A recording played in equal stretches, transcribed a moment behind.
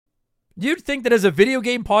You'd think that as a video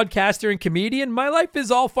game podcaster and comedian, my life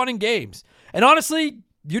is all fun and games. And honestly,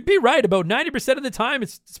 you'd be right. About 90% of the time,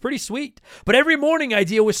 it's pretty sweet. But every morning, I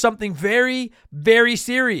deal with something very, very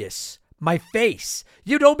serious. My face.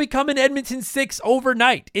 You don't become an Edmonton Six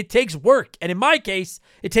overnight. It takes work. And in my case,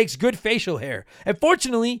 it takes good facial hair. And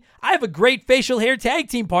fortunately, I have a great facial hair tag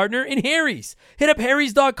team partner in Harry's. Hit up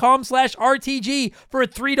harrys.com/RTG for a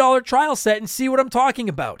 $3 trial set and see what I'm talking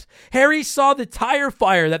about. Harry's saw the tire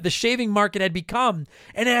fire that the shaving market had become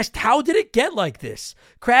and asked, how did it get like this?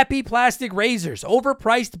 Crappy plastic razors,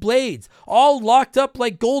 overpriced blades, all locked up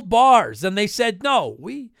like gold bars. And they said, no,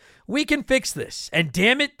 we can fix this. And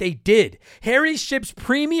damn it, they did. Harry's ships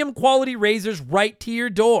premium quality razors right to your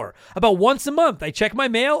door. About once a month, I check my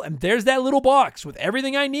mail, and there's that little box with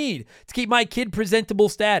everything I need to keep my kid presentable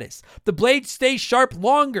status. The blades stay sharp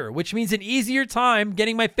longer, which means an easier time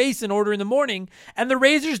getting my face in order in the morning, and the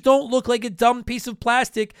razors don't look like a dumb piece of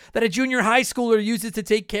plastic that a junior high schooler uses to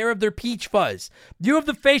take care of their peach fuzz. You have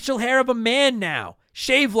the facial hair of a man now.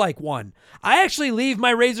 Shave like one. I actually leave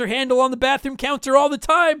my razor handle on the bathroom counter all the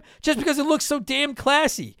time just because it looks so damn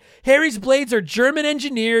classy. Harry's blades are German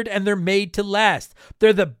engineered and they're made to last.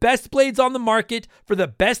 They're the best blades on the market for the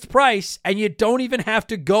best price, and you don't even have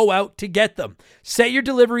to go out to get them. Set your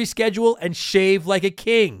delivery schedule and shave like a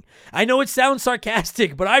king. I know it sounds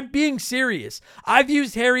sarcastic, but I'm being serious. I've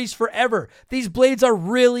used Harry's forever. These blades are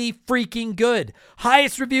really freaking good.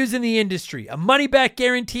 Highest reviews in the industry, a money-back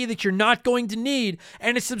guarantee that you're not going to need,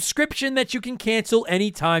 and a subscription that you can cancel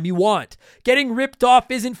anytime you want. Getting ripped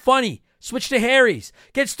off isn't funny. Switch to Harry's.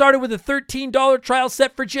 Get started with a $13 trial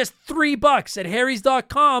set for just $3 at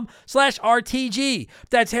harrys.com/RTG.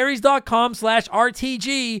 That's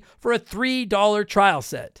harrys.com/RTG for a $3 trial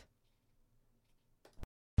set.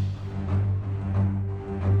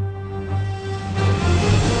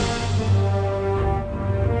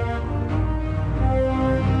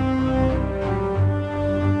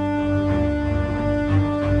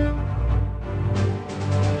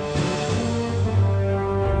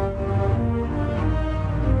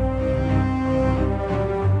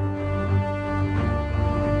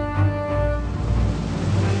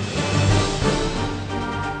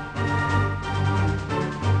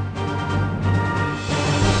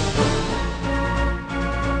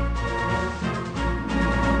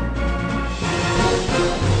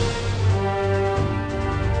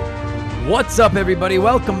 What's up, everybody?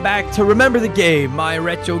 Welcome back to Remember the Game, my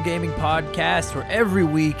retro gaming podcast, where every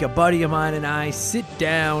week a buddy of mine and I sit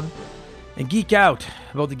down and geek out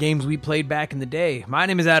about the games we played back in the day. My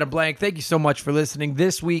name is Adam Blank. Thank you so much for listening.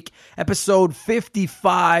 This week, episode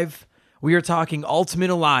 55, we are talking Ultimate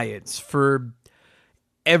Alliance for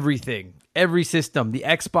everything. Every system, the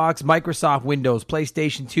Xbox, Microsoft Windows,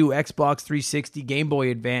 PlayStation 2, Xbox 360, Game Boy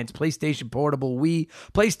Advance, PlayStation Portable, Wii,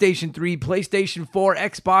 PlayStation 3, PlayStation 4,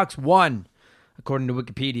 Xbox One, according to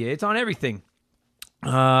Wikipedia. It's on everything.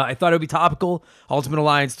 I thought it would be topical. Ultimate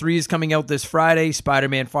Alliance 3 is coming out this Friday.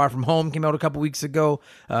 Spider-Man Far From Home came out a couple weeks ago.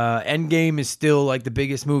 Endgame is still like the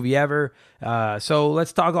biggest movie ever. So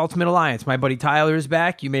let's talk Ultimate Alliance. My buddy Tyler is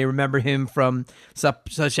back. You may remember him from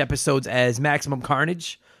such episodes as Maximum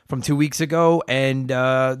Carnage from 2 weeks ago, and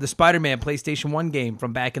the Spider-Man PlayStation 1 game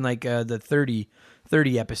from back in like the 30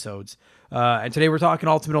 episodes. And today we're talking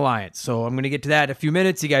Ultimate Alliance. So I'm going to get to that in a few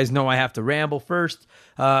minutes. You guys know I have to ramble first.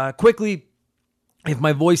 Quickly, if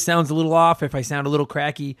my voice sounds a little off, if I sound a little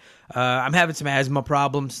cracky, I'm having some asthma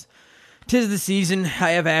problems. 'Tis the season.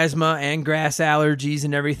 I have asthma and grass allergies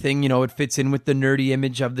and everything. You know, it fits in with the nerdy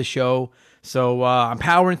image of the show. So I'm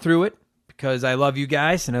powering through it because I love you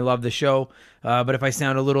guys and I love the show. But if I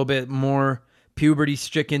sound a little bit more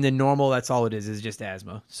puberty-stricken than normal, that's all it is just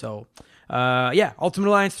asthma. So, Ultimate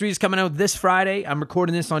Alliance 3 is coming out this Friday. I'm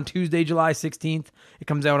recording this on Tuesday, July 16th. It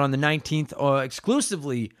comes out on the 19th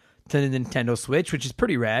exclusively to the Nintendo Switch, which is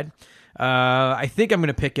pretty rad. I think I'm going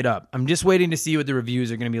to pick it up. I'm just waiting to see what the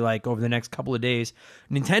reviews are going to be like over the next couple of days.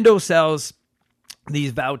 Nintendo sells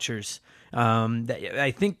these vouchers.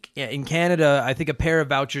 I think in Canada, I think a pair of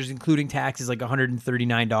vouchers, including tax, is like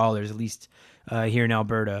 $139, at least here in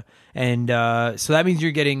Alberta. And so that means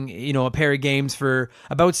you're getting, a pair of games for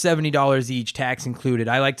about $70 each, tax included.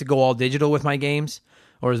 I like to go all digital with my games,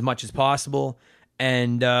 or as much as possible.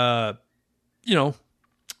 And,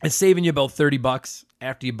 it's saving you about $30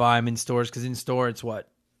 after you buy them in stores, because in store it's like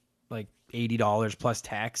 $80 plus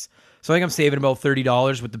tax. So I think I'm saving about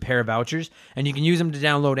 $30 with the pair of vouchers, and you can use them to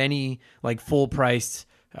download any like full priced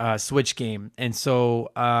Switch game. And so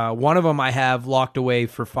one of them I have locked away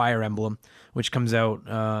for Fire Emblem, which comes out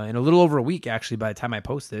in a little over a week, actually, by the time I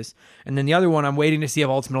post this. And then the other one, I'm waiting to see if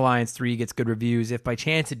Ultimate Alliance 3 gets good reviews. If by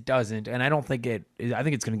chance it doesn't, and I think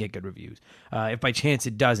it's going to get good reviews. If by chance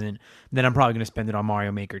it doesn't, then I'm probably going to spend it on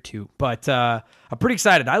Mario Maker 2. But I'm pretty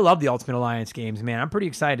excited. I love the Ultimate Alliance games, man. I'm pretty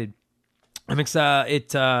excited. I'm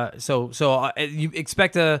excited. You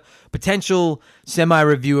expect a potential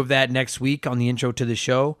semi-review of that next week on the intro to the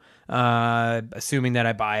show, assuming that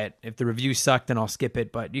I buy it. If the reviews suck, then I'll skip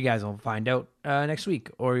it, but you guys will find out next week.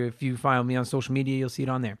 Or if you follow me on social media, you'll see it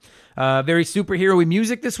on there. Very superhero-y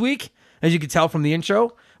music this week, as you can tell from the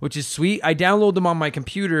intro, which is sweet. I download them on my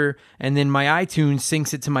computer, and then my iTunes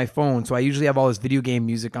syncs it to my phone. So I usually have all this video game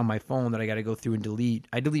music on my phone that I got to go through and delete.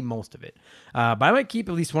 I delete most of it, but I might keep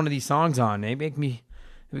at least one of these songs on. They make me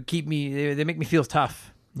feel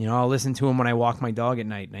tough. You know, I'll listen to them when I walk my dog at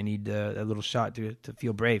night, and I need a little shot to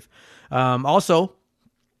feel brave. Also,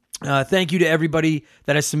 thank you to everybody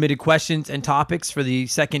that has submitted questions and topics for the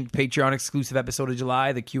second Patreon exclusive episode of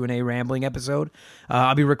July, the Q&A rambling episode.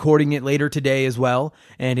 I'll be recording it later today as well,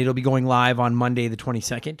 and it'll be going live on Monday the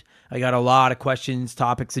 22nd. I got a lot of questions,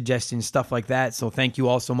 topic suggestions, stuff like that, so thank you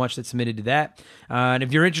all so much that submitted to that. And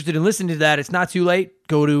if you're interested in listening to that, it's not too late.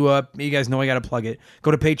 Go to, you guys know I got to plug it.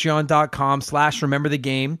 Go to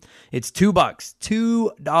patreon.com/rememberthegame. It's $2,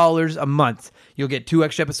 $2 a month. You'll get 2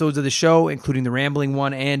 extra episodes of the show, including the rambling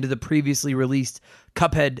one and the previously released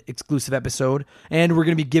Cuphead exclusive episode. And we're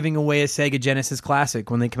going to be giving away a Sega Genesis Classic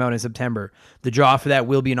when they come out in September. The draw for that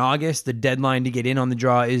will be in August. The deadline to get in on the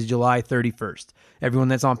draw is July 31st. Everyone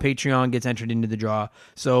that's on Patreon gets entered into the draw.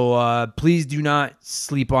 So please do not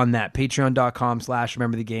sleep on that.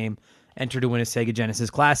 Patreon.com/rememberthegame. Enter to win a Sega Genesis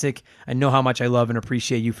Classic. I know how much I love and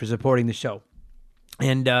appreciate you for supporting the show.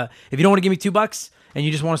 And if you don't want to give me $2 and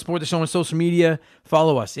you just want to support the show on social media,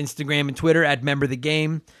 follow us. Instagram and Twitter at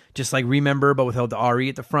 @RememberTheGame, just like Remember, but without the RE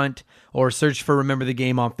at the front. Or search for Remember the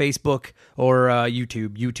Game on Facebook or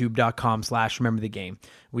YouTube, youtube.com/RememberTheGame.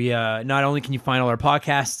 We not only can you find all our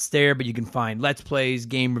podcasts there, but you can find Let's Plays,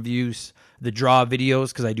 game reviews, the draw videos,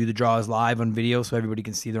 because I do the draws live on video so everybody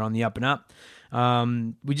can see they're on the up and up.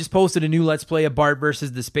 We just posted a new Let's Play of Bart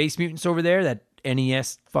versus the Space Mutants over there, that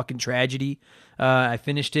NES fucking tragedy. I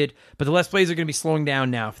finished it, but the Let's Plays are going to be slowing down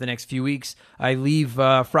now for the next few weeks. I leave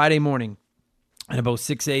Friday morning at about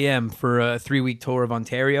 6 a.m. for a 3-week tour of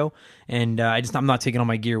Ontario, and I'm not taking all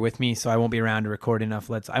my gear with me, so I won't be around to record enough.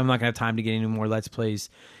 I'm not going to have time to get any more Let's Plays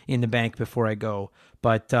in the bank before I go.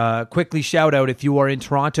 But quickly shout out, if you are in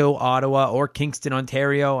Toronto, Ottawa, or Kingston,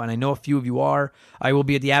 Ontario, and I know a few of you are, I will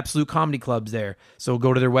be at the Absolute Comedy Clubs there. So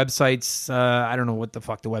go to their websites. I don't know what the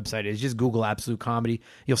fuck the website is. Just Google Absolute Comedy.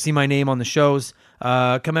 You'll see my name on the shows.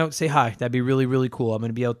 Come out, say hi. That'd be really, really cool. I'm going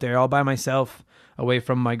to be out there all by myself, away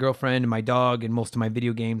from my girlfriend and my dog and most of my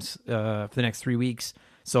video games for the next 3 weeks.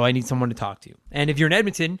 So I need someone to talk to. And if you're in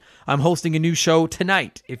Edmonton, I'm hosting a new show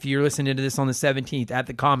tonight. If you're listening to this on the 17th at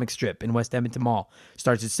the Comic Strip in West Edmonton Mall.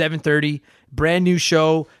 Starts at 7:30. Brand new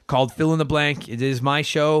show called Fill in the Blank. It is my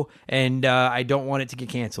show, and I don't want it to get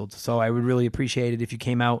canceled. So I would really appreciate it if you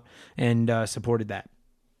came out and supported that.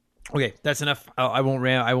 Okay, that's enough. I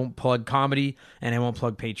won't plug comedy, and I won't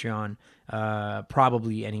plug Patreon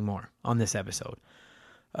probably anymore on this episode.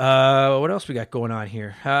 What else we got going on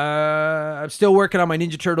here? I'm still working on my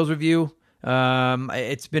Ninja Turtles review.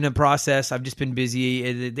 It's been a process. I've just been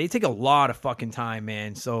busy. They take a lot of fucking time,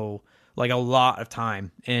 man. So, like, a lot of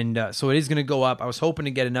time. And so it is going to go up. I was hoping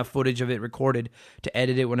to get enough footage of it recorded to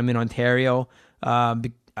edit it when I'm in Ontario.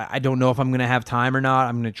 I don't know if I'm going to have time or not.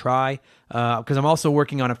 I'm going to try. Because I'm also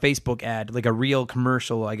working on a Facebook ad, like a real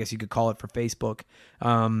commercial, I guess you could call it, for Facebook.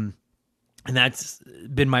 And that's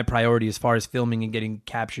been my priority as far as filming and getting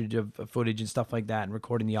captured of footage and stuff like that, and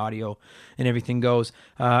recording the audio and everything goes.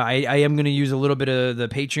 I am going to use a little bit of the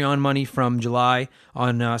Patreon money from July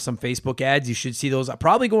on some Facebook ads. You should see those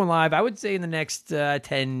probably going live, I would say, in the next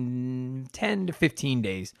 10 to 15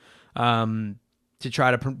 days. To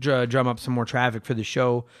try to drum up some more traffic for the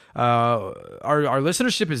show. Our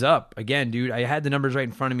listenership is up again, dude. I had the numbers right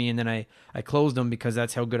in front of me, and then I closed them because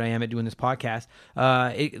that's how good I am at doing this podcast.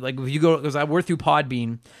 Like if you go, because we're through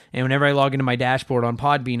Podbean, and whenever I log into my dashboard on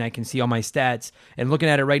Podbean, I can see all my stats. And looking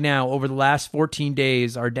at it right now, over the last 14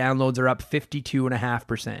 days, our downloads are up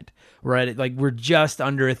 52.5%. We're just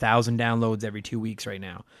under 1,000 downloads every 2 weeks right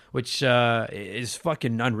now, which is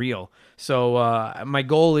fucking unreal. So my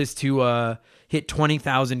goal is to hit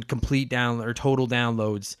 20,000 complete total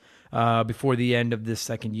downloads before the end of this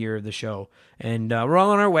second year of the show. And we're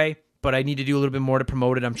all on our way, but I need to do a little bit more to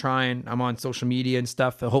promote it. I'm trying. I'm on social media and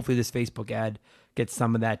stuff. Hopefully this Facebook ad gets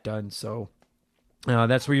some of that done. So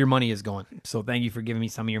That's where your money is going. So thank you for giving me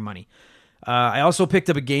some of your money. I also picked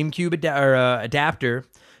up a GameCube adapter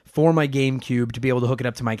for my GameCube to be able to hook it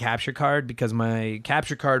up to my capture card, because my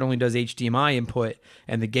capture card only does HDMI input,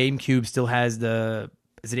 and the GameCube still has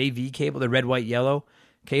is it AV cable, the red, white, yellow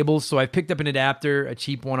cables. So I've picked up an adapter, a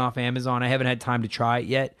cheap one off Amazon. I haven't had time to try it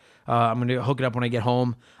yet. I'm going to hook it up when I get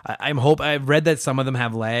home. I've read that some of them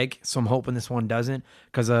have lag, so I'm hoping this one doesn't,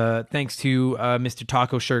 because thanks to Mr.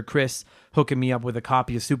 Taco Shirt Chris hooking me up with a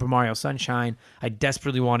copy of Super Mario Sunshine, I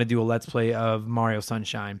desperately want to do a Let's Play of Mario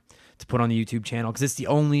Sunshine to put on the YouTube channel, because it's the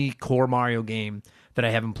only core Mario game that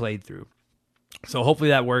I haven't played through. So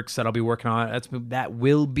hopefully that works. That I'll be working on. That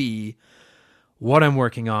will be what I'm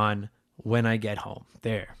working on when I get home.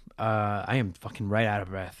 There. I am fucking right out of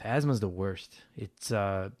breath. Asthma's the worst. It's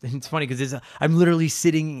funny because I'm literally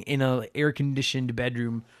sitting in an air-conditioned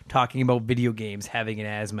bedroom talking about video games, having an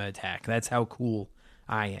asthma attack. That's how cool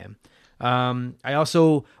I am. I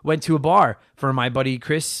also went to a bar for my buddy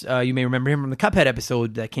Chris. You may remember him from the Cuphead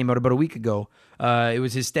episode that came out about a week ago. It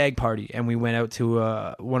was his stag party, and we went out to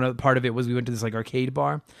part of it was we went to this like arcade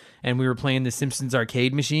bar, and we were playing the Simpsons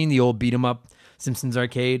arcade machine, the old beat 'em up Simpsons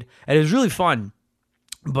arcade, and it was really fun.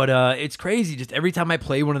 But it's crazy. Just every time I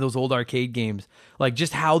play one of those old arcade games, like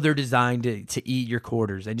just how they're designed to eat your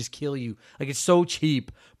quarters and just kill you. Like it's so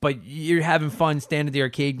cheap, but you're having fun standing at the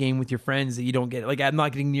arcade game with your friends that you don't get. Like I'm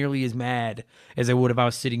not getting nearly as mad as I would if I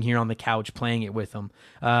was sitting here on the couch playing it with them.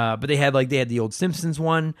 But they had the old Simpsons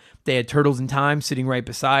one. They had Turtles in Time sitting right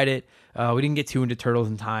beside it. We didn't get too into Turtles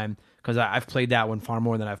in Time because I've played that one far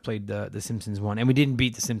more than I've played the Simpsons one, and we didn't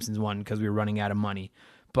beat the Simpsons one because we were running out of money.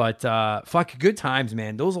 But fuck, good times,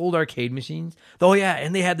 man. Those old arcade machines. Oh yeah,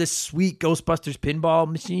 and they had this sweet Ghostbusters pinball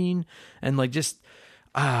machine, and like just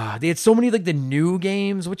they had so many like the new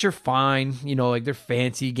games, which are fine, you know, like they're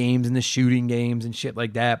fancy games and the shooting games and shit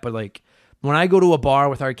like that. But like when I go to a bar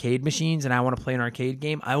with arcade machines and I want to play an arcade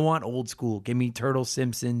game, I want old school. Give me Turtles,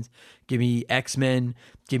 Simpsons, give me X-Men,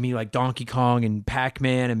 give me like Donkey Kong and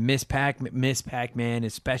Pac-Man and Miss Pac-Man,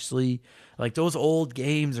 especially. Like those old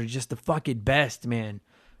games are just the fucking best, man.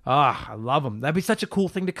 I love them. That'd be such a cool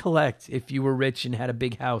thing to collect if you were rich and had a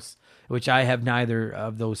big house, which I have neither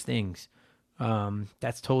of those things.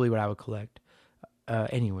 That's totally what I would collect.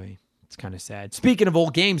 Anyway, it's kind of sad. Speaking of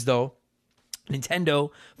old games, though, Nintendo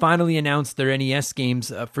finally announced their NES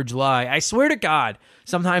games for July. I swear to God,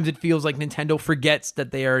 sometimes it feels like Nintendo forgets that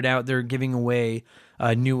they're giving away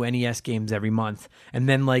new NES games every month. And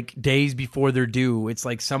then like days before they're due, it's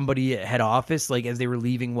like somebody at head office, like as they were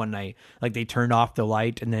leaving one night, like they turned off the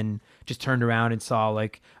light and then just turned around and saw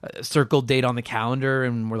like a circled date on the calendar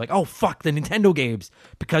and we're like, oh fuck, the Nintendo games.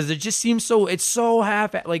 Because it just seems it's so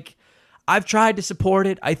like I've tried to support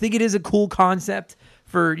it. I think it is a cool concept.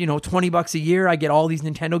 For, $20 a year, I get all these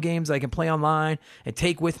Nintendo games I can play online and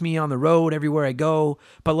take with me on the road everywhere I go.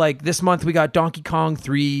 But like this month, we got Donkey Kong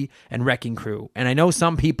 3 and Wrecking Crew. And I know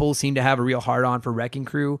some people seem to have a real hard-on for Wrecking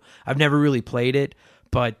Crew. I've never really played it,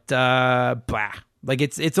 but like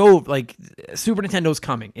it's over. Like Super Nintendo's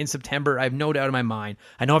coming in September. I have no doubt in my mind.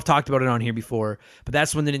 I know I've talked about it on here before, but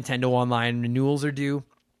that's when the Nintendo Online renewals are due.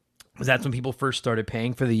 Because that's when people first started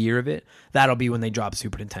paying for the year of it. That'll be when they drop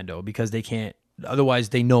Super Nintendo because they can't. Otherwise,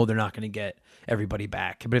 they know they're not going to get everybody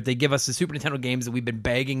back. But if they give us the Super Nintendo games that we've been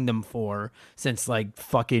begging them for since like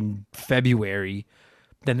fucking February,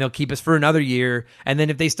 then they'll keep us for another year. And then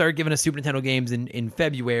if they start giving us Super Nintendo games in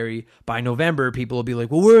February, by November, people will be like,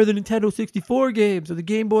 well, where are the Nintendo 64 games or the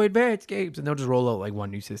Game Boy Advance games? And they'll just roll out like one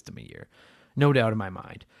new system a year. No doubt in my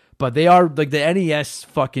mind. But they are like the NES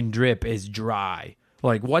fucking drip is dry.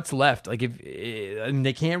 Like, what's left? Like,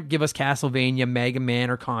 they can't give us Castlevania, Mega Man,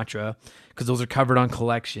 or Contra because those are covered on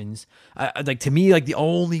collections. Like, to me, like, the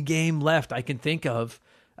only game left I can think of,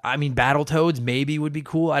 I mean, Battletoads maybe would be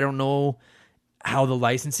cool. I don't know how the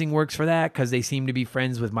licensing works for that because they seem to be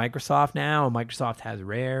friends with Microsoft now, and Microsoft has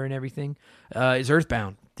Rare and everything. Is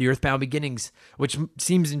Earthbound, the Earthbound Beginnings, which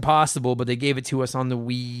seems impossible, but they gave it to us on the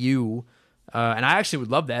Wii U. And I actually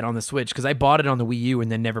would love that on the Switch because I bought it on the Wii U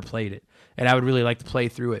and then never played it. And I would really like to play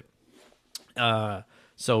through it.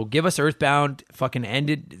 So give us Earthbound,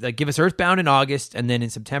 give us Earthbound in August, and then in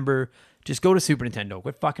September, just go to Super Nintendo.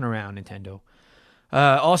 Quit fucking around, Nintendo.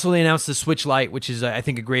 Also, they announced the Switch Lite, which is, I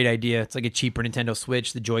think, a great idea. It's like a cheaper Nintendo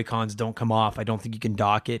Switch. The Joy-Cons don't come off. I don't think you can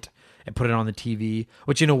dock it and put it on the TV,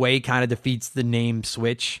 which in a way kind of defeats the name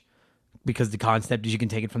Switch. Because the concept is you can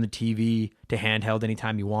take it from the TV to handheld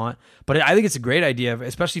anytime you want. But I think it's a great idea,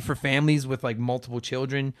 especially for families with like multiple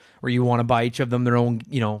children where you want to buy each of them their own,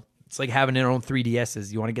 It's like having their own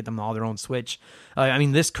 3DSs. You want to get them all their own Switch. I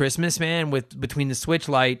mean, this Christmas, man, between the Switch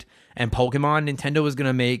Lite and Pokemon, Nintendo is going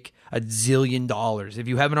to make $1 zillion. If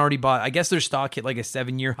you haven't already bought, I guess their stock hit like a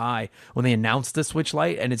 7-year high when they announced the Switch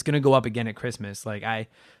Lite, and it's going to go up again at Christmas. Like,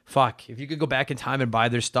 if you could go back in time and buy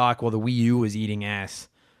their stock while the Wii U was eating ass,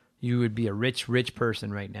 you would be a rich, rich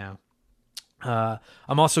person right now.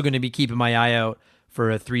 I'm also going to be keeping my eye out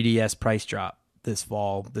for a 3DS price drop this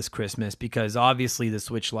fall, this Christmas, because obviously the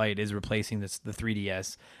Switch Lite is replacing the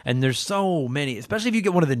 3DS, and there's so many, especially if you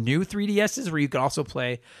get one of the new 3DSs where you can also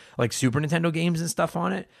play like Super Nintendo games and stuff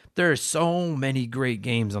on it. There are so many great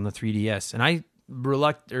games on the 3DS, and I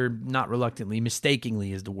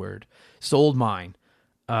mistakenly is the word, sold mine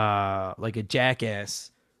like a jackass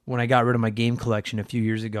when I got rid of my game collection a few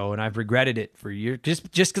years ago, and I've regretted it for years,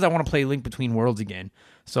 just because I want to play Link Between Worlds again.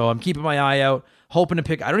 So I'm keeping my eye out, hoping to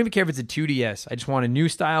pick. I don't even care if it's a 2DS. I just want a new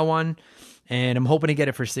style one, and I'm hoping to get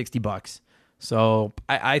it for $60. So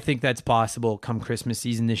I think that's possible come Christmas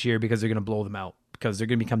season this year, because they're going to blow them out, because they're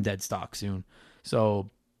going to become dead stock soon. So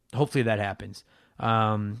hopefully that happens.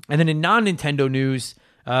 And then in non-Nintendo news,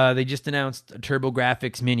 they just announced a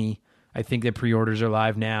TurboGrafx Mini. I think the pre-orders are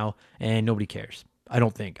live now, and nobody cares. I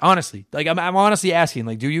don't think. Honestly. Like, I'm honestly asking,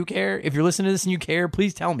 like, do you care? If you're listening to this and you care,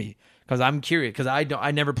 please tell me, because I'm curious, because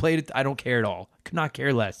I never played it. I don't care at all. Could not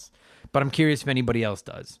care less. But I'm curious if anybody else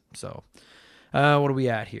does. So, what are we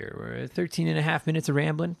at here? We're at 13 and a half minutes of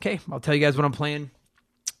rambling. Okay, I'll tell you guys what I'm playing,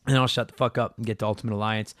 and I'll shut the fuck up and get to Ultimate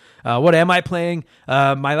Alliance. What am I playing?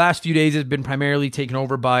 My last few days have been primarily taken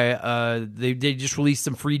over by, they just released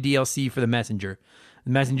some free DLC for The Messenger. The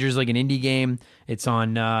Messenger is like an indie game. It's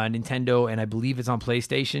on Nintendo, and I believe it's on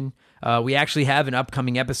PlayStation. We actually have an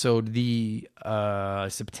upcoming episode, the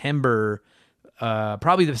September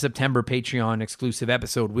Patreon exclusive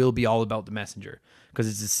episode will be all about The Messenger, because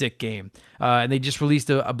it's a sick game. And they just released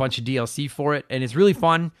a bunch of DLC for it, and it's really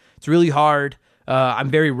fun. It's really hard. I'm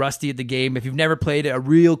very rusty at the game. If you've never played it, a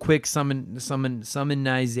real quick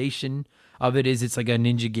summonization of it is, it's like a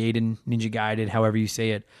Ninja Gaiden, however you say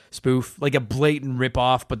it, spoof, like a blatant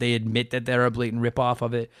ripoff, but they admit that they're a blatant ripoff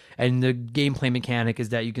of it. And the gameplay mechanic is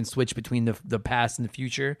that you can switch between the past and the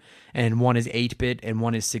future, and one is 8-bit and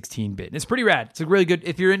one is 16-bit. And it's pretty rad. It's a really good,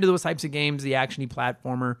 if you're into those types of games, the actiony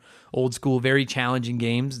platformer, old school, very challenging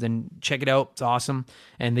games, then check it out. It's awesome.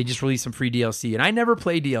 And they just released some free DLC. And I never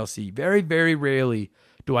play DLC. Very, very rarely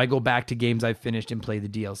do I go back to games I've finished and play the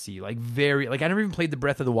DLC. I never even played the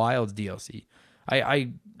Breath of the Wild's DLC.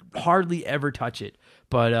 I hardly ever touch it.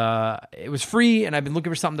 But it was free, and I've been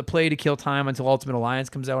looking for something to play to kill time until Ultimate Alliance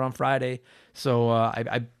comes out on Friday. So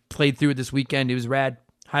I played through it this weekend. It was rad.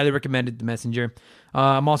 Highly recommended The Messenger.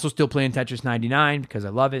 I'm also still playing Tetris 99 because I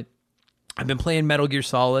love it. I've been playing Metal Gear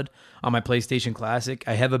Solid on my PlayStation Classic.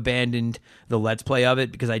 I have abandoned the Let's Play of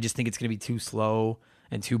it because I just think it's going to be too slow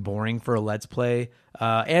and too boring for a Let's Play.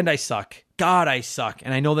 And I suck. God, I suck.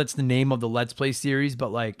 And I know that's the name of the Let's Play series,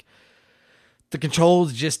 but like, the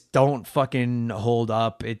controls just don't fucking hold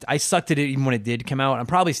up. I sucked at it even when it did come out. I'm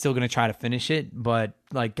probably still going to try to finish it, but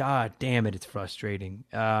like, god damn it, it's frustrating.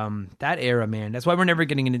 That era, man. That's why we're never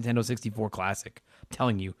getting a Nintendo 64 Classic. I'm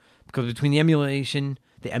telling you. Because between the emulation,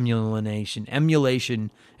 and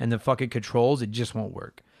the fucking controls, it just won't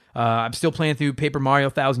work. I'm still playing through Paper Mario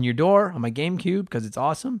Thousand Year Door on my GameCube because it's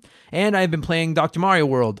awesome. And I've been playing Dr. Mario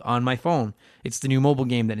World on my phone. It's the new mobile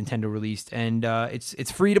game that Nintendo released. And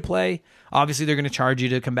it's free to play. Obviously, they're going to charge you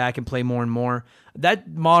to come back and play more and more. That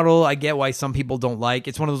model, I get why some people don't like.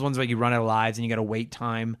 It's one of those ones where you run out of lives and you got to wait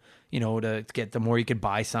time, to get them, or you could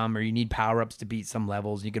buy some, or you need power-ups to beat some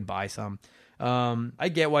levels. You could buy some.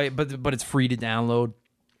 I get why, but it's free to download.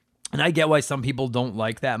 And I get why some people don't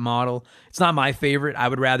like that model. It's not my favorite. I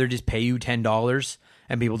would rather just pay you $10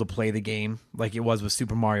 and be able to play the game like it was with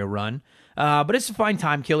Super Mario Run. But it's a fine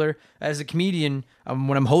time killer. As a comedian,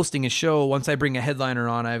 when I'm hosting a show, once I bring a headliner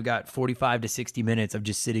on, I've got 45 to 60 minutes of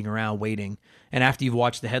just sitting around waiting. And after you've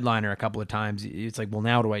watched the headliner a couple of times, it's like, well,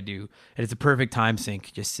 now what do I do? And it's a perfect time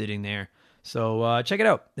sink just sitting there. So check it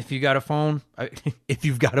out. If you got a phone,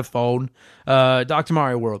 Dr.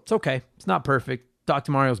 Mario World. It's okay. It's not perfect.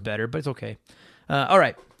 Dr. Mario's better, but it's okay. All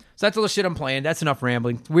right. So that's all the shit I'm playing. That's enough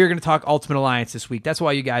rambling. We're going to talk Ultimate Alliance this week. That's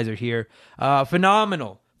why you guys are here.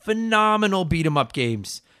 Phenomenal beat 'em up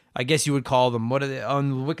games. I guess you would call them. What are they?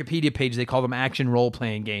 On the Wikipedia page, they call them action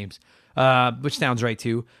role-playing games, which sounds right,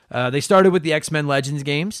 too. They started with the X-Men Legends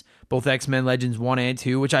games, both X-Men Legends 1 and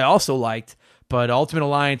 2, which I also liked. But Ultimate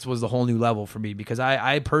Alliance was the whole new level for me because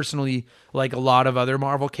I personally like a lot of other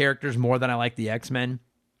Marvel characters more than I like the X-Men.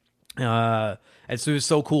 And so it was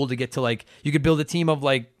so cool to get to, like, you could build a team of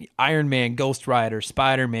like Iron Man, Ghost Rider,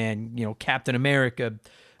 Spider-Man, Captain America,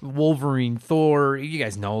 Wolverine, Thor. You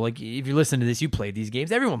guys know, like, if you listen to this, you played these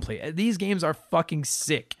games. Everyone played. These games are fucking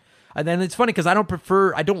sick. And then it's funny because I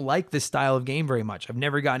don't like this style of game very much. I've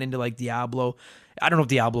never gotten into like Diablo. I don't know if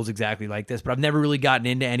Diablo's exactly like this, but I've never really gotten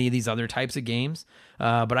into any of these other types of games.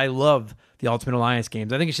 But I love the Ultimate Alliance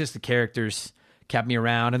games. I think it's just the characters kept me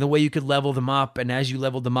around and the way you could level them up. And as you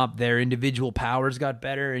leveled them up, their individual powers got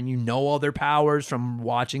better and you know all their powers from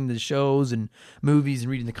watching the shows and movies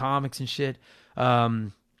and reading the comics and shit. I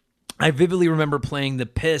vividly remember playing the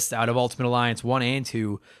piss out of Ultimate Alliance 1 and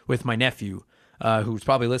 2 with my nephew, who's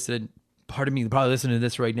probably listening to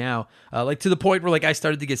this right now. Like to the point where like I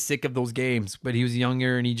started to get sick of those games, but he was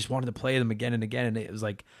younger and he just wanted to play them again and again. And it was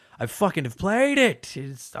like, I fucking have played it.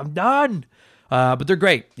 I'm done. But they're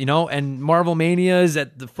great, you know, and Marvel Mania is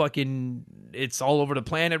at the fucking, it's all over the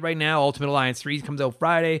planet right now. Ultimate Alliance 3 comes out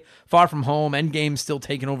Friday. Far From Home, Endgame's still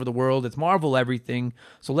taking over the world. It's Marvel everything.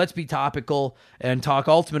 So let's be topical and talk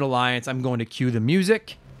Ultimate Alliance. I'm going to cue the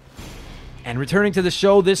music. And returning to the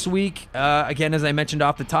show this week, again, as I mentioned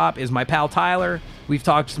off the top, is my pal Tyler. We've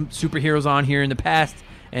talked some superheroes on here in the past.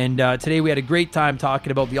 And today we had a great time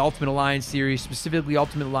talking about the Ultimate Alliance series, specifically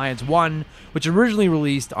Ultimate Alliance 1, which originally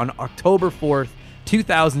released on October 4th,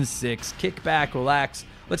 2006. Kick back, relax.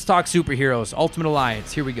 Let's talk superheroes. Ultimate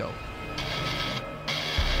Alliance. Here we go.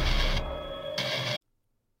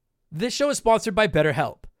 This show is sponsored by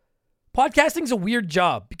BetterHelp. Podcasting's a weird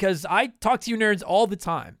job because I talk to you nerds all the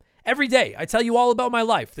time. Every day, I tell you all about my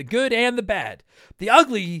life, the good and the bad. The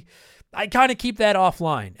ugly, I kind of keep that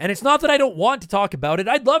offline. And it's not that I don't want to talk about it.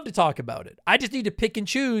 I'd love to talk about it. I just need to pick and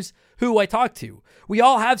choose who I talk to. We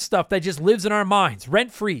all have stuff that just lives in our minds,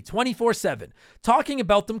 rent-free, 24/7. Talking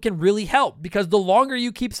about them can really help because the longer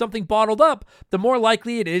you keep something bottled up, the more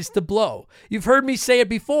likely it is to blow. You've heard me say it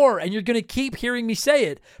before, and you're going to keep hearing me say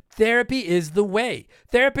it. Therapy is the way.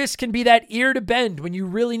 Therapists can be that ear to bend when you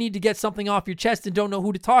really need to get something off your chest and don't know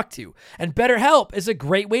who to talk to. And BetterHelp is a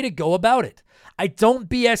great way to go about it. I don't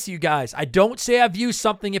BS you guys. I don't say I've used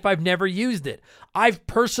something if I've never used it. I've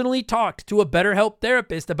personally talked to a BetterHelp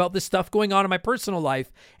therapist about the stuff going on in my personal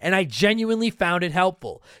life, and I genuinely found it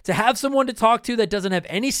helpful. To have someone to talk to that doesn't have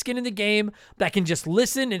any skin in the game, that can just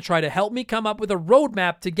listen and try to help me come up with a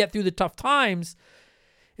roadmap to get through the tough times,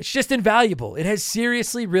 it's just invaluable. It has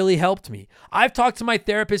seriously really helped me. I've talked to my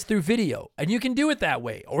therapist through video, and you can do it that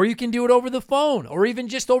way, or you can do it over the phone, or even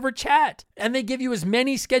just over chat. And they give you as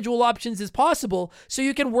many schedule options as possible so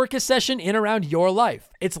you can work a session in around your life.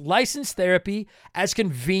 It's licensed therapy, as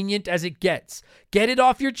convenient as it gets. Get it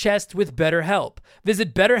off your chest with BetterHelp.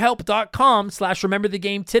 Visit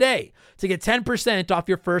BetterHelp.com/rememberthegame today to get 10% off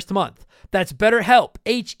your first month. That's BetterHelp,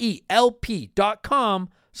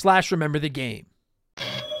 HELP.com/rememberthegame.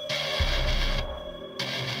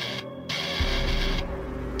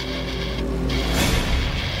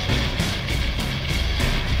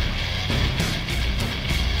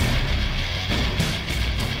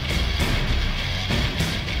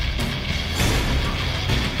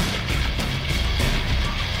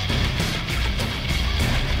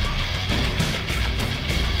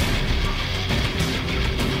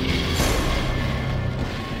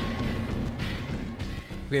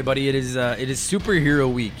 Okay, buddy, it is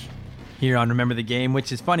superhero week here on Remember the Game,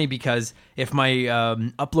 which is funny because if my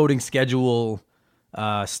uploading schedule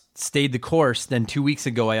stayed the course, then 2 weeks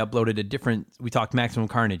ago I uploaded we talked Maximum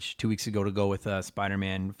Carnage 2 weeks ago to go with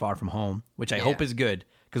Spider-Man Far From Home, which I hope is good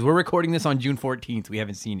because we're recording this on June 14th. We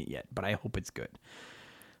haven't seen it yet, but I hope it's good.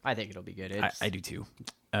 I think it'll be good. I do too.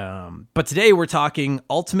 But today we're talking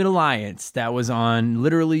Ultimate Alliance that was on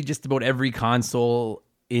literally just about every console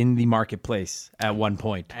in the marketplace at one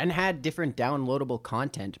point. And had different downloadable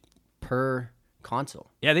content per console.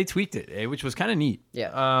 Yeah, they tweaked it, which was kind of neat.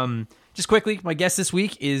 Yeah. Just quickly, my guest this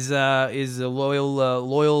week is a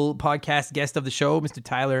loyal podcast guest of the show, Mr.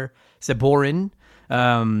 Tyler Sabourin.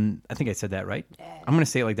 I think I said that right. Yeah. I'm going to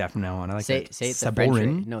say it like that from now on. I like say that. Say it the French way.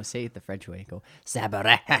 No, say it the French way. Go,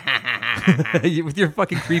 Sabourin. With your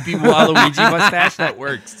fucking creepy Waluigi mustache, that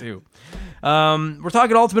works too. We're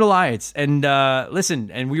talking Ultimate Alliance, and listen,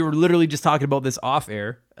 and we were literally just talking about this off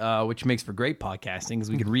air, which makes for great podcasting because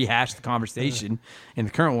we can rehash the conversation in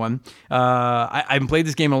the current one. I haven't played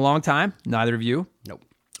this game in a long time, neither of you. Nope.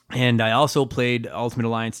 And I also played Ultimate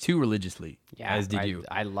Alliance 2 religiously, as did you.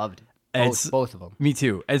 I loved both of them. Me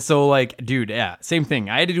too. And so, like, dude, yeah, same thing.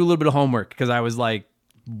 I had to do a little bit of homework because I was like,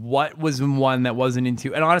 what was in one that wasn't in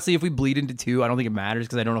two? And honestly, if we bleed into two, I don't think it matters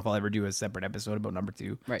because I don't know if I'll ever do a separate episode about number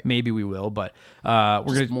 2. Right. Maybe we will, but we're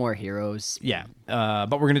just gonna more heroes. Yeah.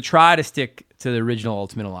 But we're gonna try to stick to the original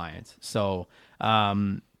Ultimate Alliance. So,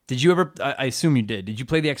 did you ever? I assume you did. Did you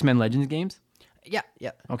play the X-Men Legends games? Yeah.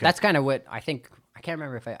 Okay. That's kind of what I think can't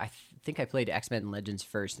remember if I think I played X-Men Legends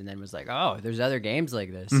first, and then was like, oh, there's other games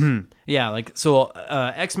like this. Yeah, like so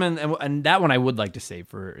X-Men and that one I would like to save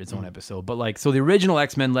for its own episode. But like so the original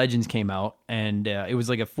X-Men Legends came out and it was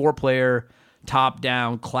like a 4-player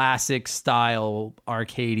top-down classic style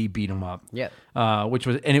arcadey beat 'em up. Yeah.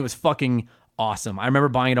 It was fucking awesome. I remember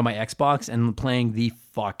buying it on my Xbox and playing the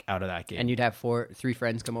fuck out of that game. And you'd have 3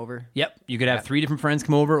 friends come over. Yep, you could have 3 different friends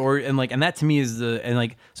come over, and that to me is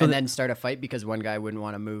then start a fight because one guy wouldn't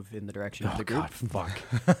want to move in the direction of the group. God, fuck.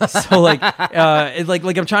 So like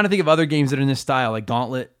I'm trying to think of other games that are in this style. Like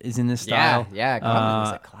Gauntlet is in this style. Yeah, Gauntlet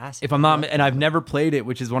was a classic. If I'm not, and I've never played it,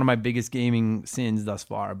 which is one of my biggest gaming sins thus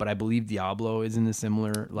far. But I believe Diablo is in a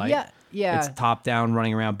similar light. Yeah. It's top down,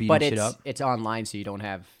 running around beating shit up. It's online, so you don't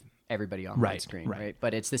have everybody on one screen, right?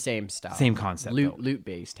 But it's the same style, same concept, loot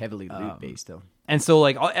based, heavily loot based though. And so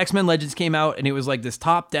like X-Men Legends came out, and it was like this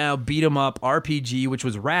top down beat 'em up RPG, which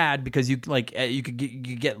was rad because you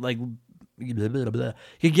could get like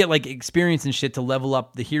experience and shit to level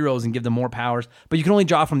up the heroes and give them more powers, but you can only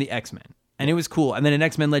draw from the X-Men. And it was cool. And then in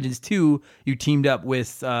X-Men Legends 2, you teamed up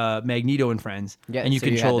with Magneto and friends. Yeah, and you so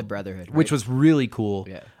controlled you had the Brotherhood, right? which was really cool.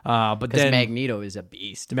 Yeah. But then Magneto is a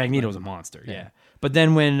beast. Magneto's a monster, yeah. But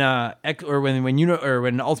then when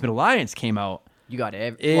Ultimate Alliance came out, you got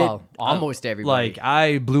almost everybody. Like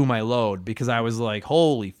I blew my load because I was like,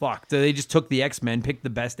 holy fuck. So they just took the X-Men, picked the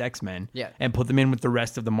best X-Men, and put them in with the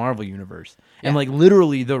rest of the Marvel universe. And like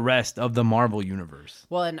literally the rest of the Marvel universe.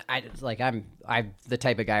 Well, and I'm the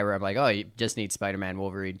type of guy where I'm like, oh, you just need Spider-Man,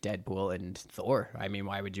 Wolverine, Deadpool, and Thor. I mean,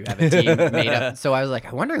 why would you have a team made up? So I was like,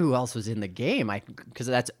 I wonder who else was in the game. Because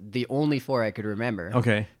that's the only 4 I could remember.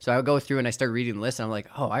 Okay. So I would go through and I start reading the list, and I'm like,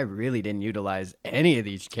 oh, I really didn't utilize any of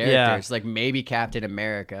these characters. Yeah. Like maybe Captain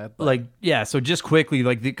America. But Like, yeah, so just quickly,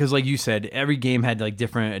 like, because like you said, every game had like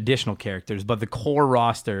different additional characters, but the core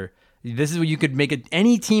roster, this is what you could make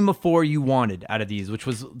any team of 4 you wanted out of these, which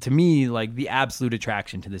was to me like the absolute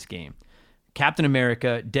attraction to this game. Captain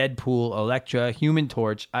America, Deadpool, Elektra, Human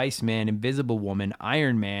Torch, Iceman, Invisible Woman,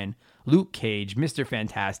 Iron Man, Luke Cage, Mr.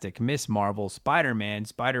 Fantastic, Miss Marvel, Spider-Man,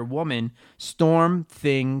 Spider-Woman, Storm,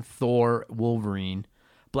 Thing, Thor, Wolverine,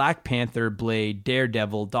 Black Panther, Blade,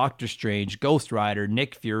 Daredevil, Doctor Strange, Ghost Rider,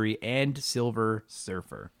 Nick Fury, and Silver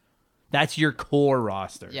Surfer. That's your core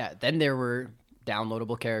roster. Yeah, then there were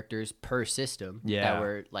downloadable characters per system that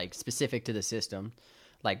were like specific to the system,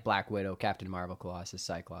 like Black Widow, Captain Marvel, Colossus,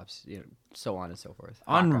 Cyclops, so on and so forth.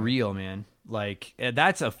 Unreal, man. Like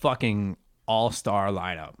that's a fucking all-star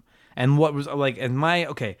lineup. And what was like,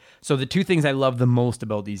 so the 2 things I love the most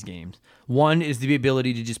about these games. One is the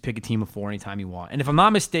ability to just pick a team of 4 anytime you want. And if I'm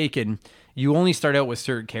not mistaken, you only start out with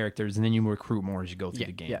certain characters and then you recruit more as you go through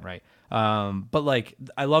the game, right? But like,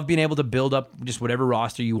 I love being able to build up just whatever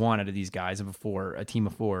roster you want out of these guys a team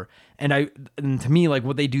of 4. And to me, like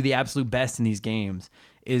what they do the absolute best in these games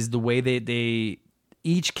is the way they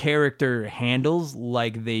each character handles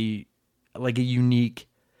like a unique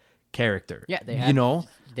character. Yeah, they have,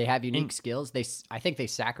 they have unique skills. I think they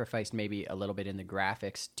sacrificed maybe a little bit in the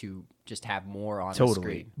graphics to just have more on the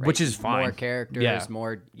screen, right? Which is fine. More characters,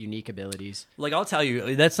 more unique abilities. Like I'll tell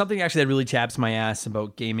you, that's something actually that really chaps my ass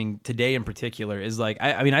about gaming today in particular. Is like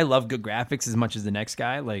I mean I love good graphics as much as the next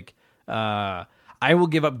guy. Like I will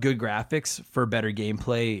give up good graphics for better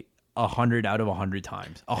gameplay 100 out of 100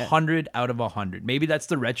 times. 100 out of 100. Maybe that's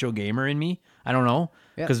the retro gamer in me. I don't know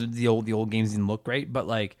because the old games didn't look great. But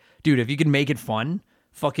like, dude, if you can make it fun,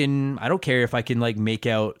 fucking, I don't care if I can like make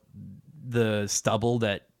out the stubble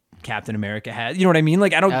that Captain America has. You know what I mean?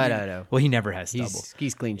 Like, I don't. No. Well, he never has stubble.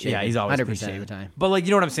 He's clean shaven. Yeah, he's always 100% of the time. But like,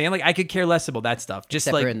 you know what I'm saying? Like, I could care less about that stuff. Just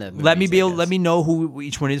Except like, for in the let movies, me know who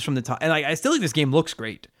each one is from the top. And like, I still think this game looks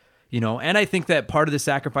great. And I think that part of the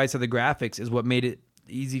sacrifice of the graphics is what made it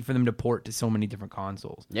easy for them to port to so many different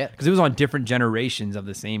consoles. Yeah, because it was on different generations of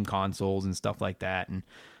the same consoles and stuff like that. And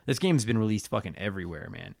this game's been released fucking everywhere,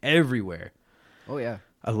 man. Everywhere. Oh yeah.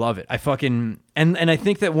 I love it. I fucking and I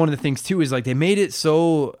think that one of the things too is like they made it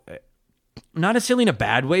so, not necessarily in a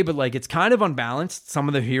bad way, but like it's kind of unbalanced. Some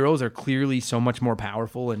of the heroes are clearly so much more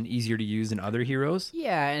powerful and easier to use than other heroes.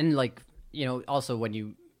 Yeah, and like, also when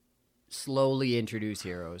you slowly introduce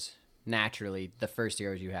heroes, naturally the first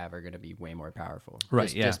heroes you have are going to be way more powerful. Right,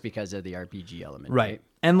 just because of the RPG element. Right.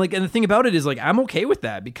 And like, and the thing about it is like I'm okay with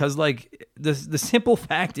that because like the simple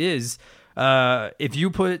fact is, if you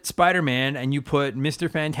put Spider-Man and you put Mr.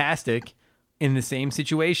 Fantastic in the same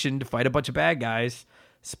situation to fight a bunch of bad guys,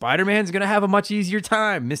 Spider-Man's going to have a much easier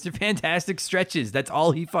time. Mr. Fantastic stretches. That's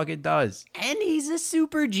all he fucking does. And he's a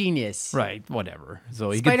super genius. Right, whatever.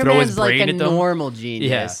 So he can throw his Spider-Man's like brain a at them. normal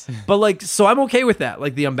genius. Yeah. But like, so I'm okay with that,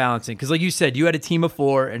 like the unbalancing. Because like you said, you had a team of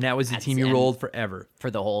 4, and that was the team you and- rolled forever.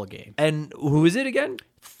 For the whole game. And who is it again?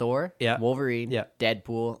 Thor, Yeah. Wolverine, Yeah.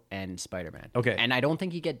 Deadpool, and Spider-Man. Okay. And I don't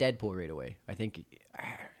think you get Deadpool right away. I think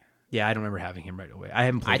Yeah, I don't remember having him right away. I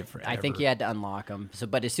haven't played it forever. I think you had to unlock him. So,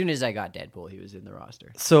 but as soon as I got Deadpool, he was in the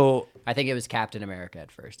roster. So I think it was Captain America at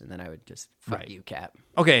first, and then I would just fuck Right. you, Cap.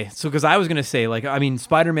 okay, so because I was gonna say, like, I mean,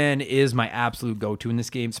 Spider-Man is my absolute go-to in this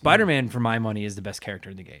game. Spider-Man, for my money, is the best character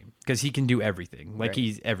in the game because he can do everything. Like Right.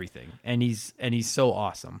 he's everything, and he's so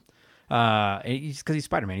awesome. Because he's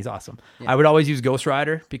Spider-Man, he's awesome. I would always use Ghost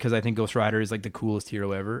Rider because I think Ghost Rider is like the coolest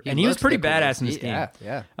hero ever, and he was looks pretty the badass coolest. in this game.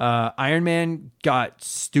 Yeah. Iron Man got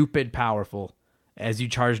stupid powerful as you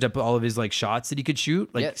charged up all of his like shots that he could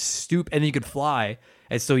shoot, like Yeah. and then you could fly,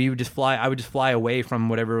 and so you would just fly. I would just fly away from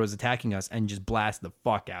whatever was attacking us and just blast the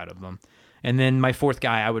fuck out of them. And then my fourth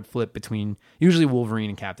guy, I would flip between usually Wolverine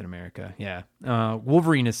and Captain America. Yeah,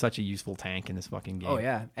 Wolverine is such a useful tank in this fucking game. Oh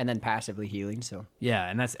yeah, and then passively healing. So Yeah,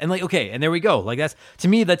 and like okay, and there we go. Like that's to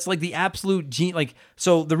me, that's like the absolute like.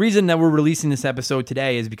 So the reason that we're releasing this episode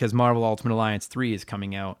today is because Marvel Ultimate Alliance 3 is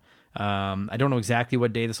coming out. I don't know exactly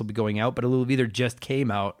what day this will be going out, but it'll either just came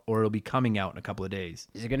out or it'll be coming out in a couple of days.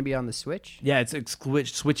 is it going to be on the Switch? Yeah, it's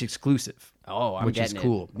Switch exclusive. Oh, I'm which is getting it.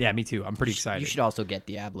 cool. Yeah, me too. I'm pretty excited. You should also get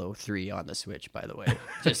Diablo 3 on the Switch, by the way.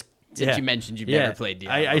 Just since Yeah. you mentioned you've Yeah, never played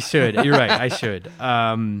Diablo. I should. You're right. I should.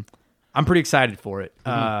 I'm pretty excited for it.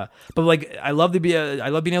 But like, I love being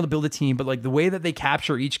able to build a team. But like the way that they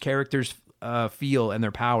capture each character's feel and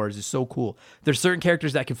their powers is so cool. There's certain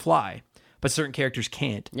characters that can fly, but certain characters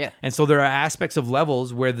can't. Yeah. And so there are aspects of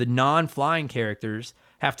levels where the non-flying characters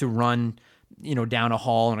have to run, down a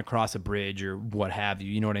hall and across a bridge or what have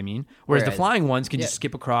you. You know what I mean? Whereas the Whereas- flying ones can yeah. just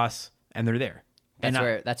skip across and they're there.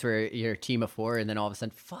 That's where you're a team of 4, and then all of a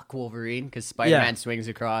sudden, fuck Wolverine, because Spider-Man swings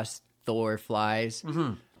across, Thor flies.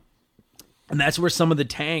 And that's where some of the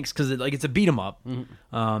tanks, because it's a beat 'em up,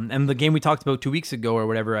 and the game we talked about 2 weeks ago or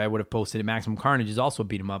whatever I would have posted at Maximum Carnage is also a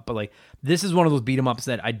beat 'em up. But like this is one of those beat 'em ups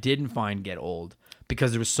that I didn't find get old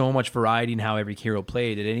because there was so much variety in how every hero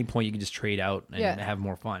played. At any point, you can just trade out and Yeah. have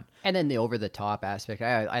more fun. And then the over-the-top aspect,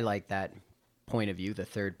 I like that point of view, the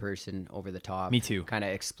third person over the top. Me too. Kind of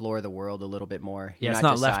explore the world a little bit more. Yeah, You're it's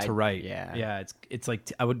not just left side- to right. Yeah. yeah. It's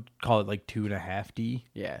like I would call it like 2.5D.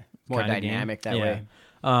 Yeah. More kinda game. dynamic that Yeah. way.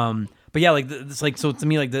 But yeah, like it's like so to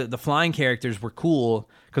me, like the flying characters were cool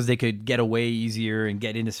because they could get away easier and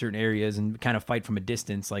get into certain areas and kind of fight from a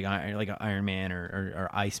distance, like Iron Man or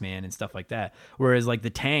Iceman and stuff like that. Whereas like the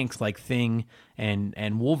tanks, like Thing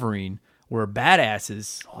and Wolverine, were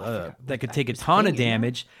badasses that could take a ton of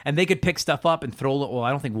damage, and they could pick stuff up and throw. Well, I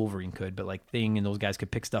don't think Wolverine could, but like Thing and those guys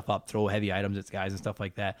could pick stuff up, throw heavy items at guys and stuff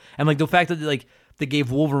like that. And like the fact that like they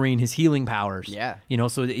gave Wolverine his healing powers, Yeah.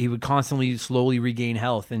 so that he would constantly slowly regain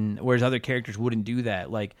health, and whereas other characters wouldn't do that.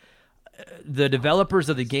 Like the developers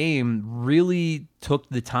of the game really took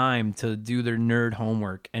the time to do their nerd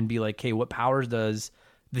homework and be like, hey, what powers does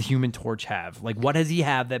the Human Torch have? Like, what does he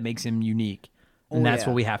have that makes him unique? And that's yeah.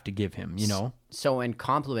 what we have to give him, So in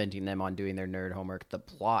complimenting them on doing their nerd homework, the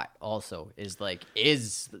plot also is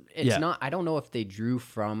Yeah. not. I don't know if they drew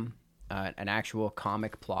from an actual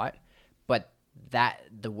comic plot, but that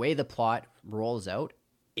the way the plot rolls out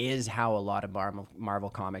is how a lot of Marvel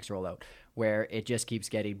comics roll out, where it just keeps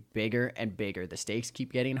getting bigger and bigger. The stakes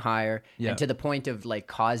keep getting higher, Yeah. and to the point of like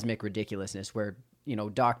cosmic ridiculousness, where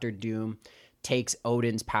Doctor Doom takes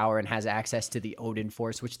Odin's power and has access to the Odin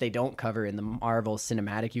Force, which they don't cover in the Marvel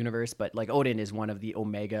Cinematic Universe, but like Odin is one of the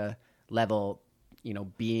Omega level,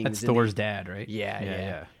 beings. That's in the- Thor's dad, right?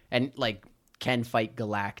 yeah. And like can fight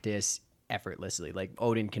Galactus effortlessly. Like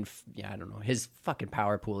Odin can, I don't know. His fucking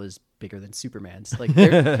power pool is bigger than Superman's. Like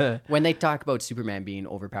when they talk about Superman being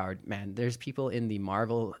overpowered, man, there's people in the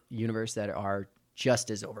Marvel universe that are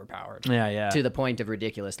just as overpowered. Yeah. To the point of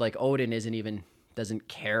ridiculous. Like Odin doesn't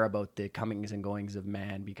care about the comings and goings of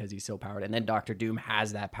man because he's so powered. And then Doctor Doom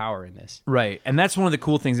has that power in this. Right. And that's one of the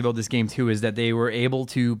cool things about this game too, is that they were able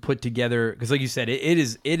to put together, because like you said, it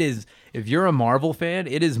is if you're a Marvel fan,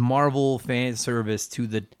 it is Marvel fan service to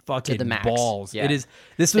the fucking the max. balls. Yeah. It is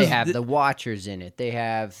They have the Watchers in it. They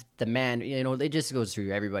have the Man. It just goes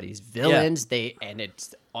through everybody's villains.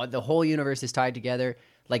 It's the whole universe is tied together.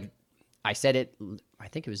 Like I said it. I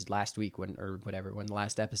think it was last week when the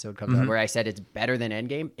last episode comes out, where I said it's better than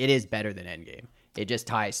Endgame. It is better than Endgame. It just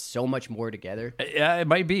ties so much more together. Yeah, it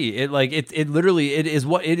might be. It literally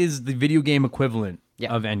is the video game equivalent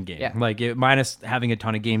of Endgame. Yeah. Like minus having a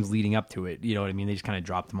ton of games leading up to it. You know what I mean? They just kind of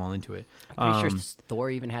dropped them all into it. I'm pretty sure Thor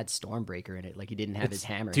even had Stormbreaker in it. Like he didn't have his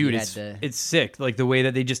hammer. Dude, He it's had it's sick. Like the way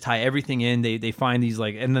that they just tie everything in. They find these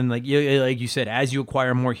like, and then like you said, as you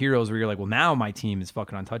acquire more heroes, where you're like, well, now my team is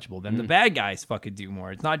fucking untouchable. Then the bad guys fucking do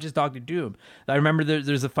more. It's not just Doctor Doom. I remember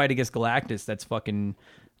there's a fight against Galactus that's fucking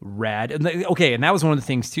rad. And and that was one of the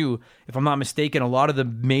things too. If I'm not mistaken, a lot of the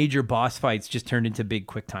major boss fights just turned into big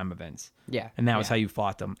QuickTime events. Yeah, and that was how you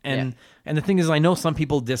fought them. And the thing is, I know some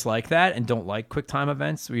people dislike that and don't like QuickTime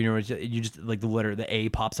events. Where, you know, you just like the A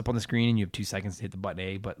pops up on the screen and you have 2 seconds to hit the button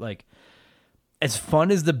A. But like, as fun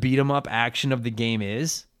as the beat 'em up action of the game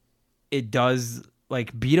is, it does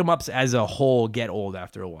like beat 'em ups as a whole get old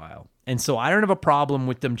after a while. And so I don't have a problem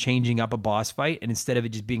with them changing up a boss fight, and instead of it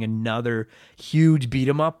just being another huge beat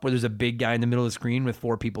 'em up where there's a big guy in the middle of the screen with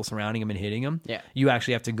 4 people surrounding him and hitting him, you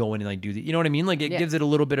actually have to go in and like do the, you know what I mean? Like it gives it a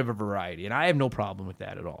little bit of a variety, and I have no problem with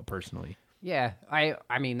that at all, personally. Yeah, I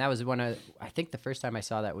mean that was I think the first time I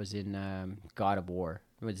saw that was in God of War.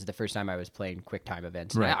 It was the first time I was playing QuickTime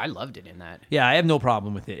events. Right. I loved it in that. Yeah, I have no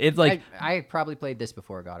problem with it. It's like I probably played this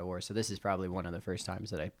before God of War, so this is probably one of the first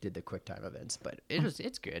times that I did the QuickTime events. But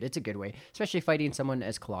it's good. It's a good way, especially fighting someone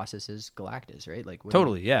as Colossus as Galactus, right? Like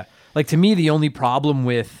totally, yeah. Like to me, the only problem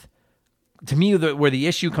with where the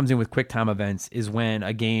issue comes in with QuickTime events is when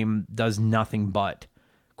a game does nothing but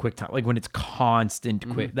QuickTime, like when it's constant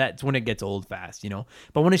quick, that's when it gets old fast, you know.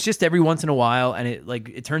 But when it's just every once in a while, and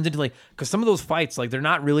it turns into like, because some of those fights, like they're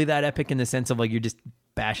not really that epic in the sense of like you're just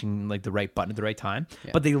bashing like the right button at the right time,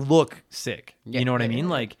 but they look sick. You know what I mean?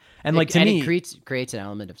 Like, and like to me, it creates an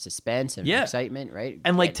element of suspense and excitement, right?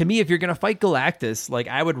 And like to me, if you're gonna fight Galactus, like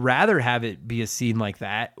I would rather have it be a scene like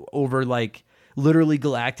that over like, literally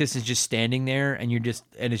Galactus is just standing there and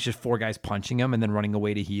it's just 4 guys punching him and then running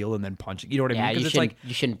away to heal and then punching. You know what I mean? Yeah,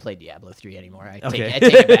 you shouldn't play Diablo 3 anymore. I take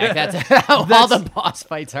it back. That's how all the boss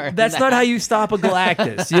fights are. That's not how you stop a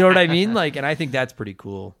Galactus. You know what I mean? Like, and I think that's pretty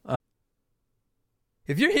cool.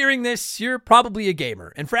 If you're hearing this, you're probably a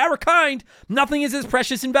gamer. And for our kind, nothing is as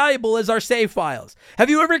precious and valuable as our save files. Have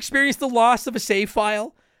you ever experienced the loss of a save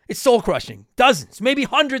file? It's soul-crushing. Dozens, maybe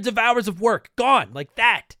hundreds of hours of work gone like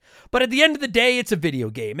that. But at the end of the day, it's a video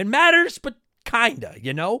game. It matters, but kinda,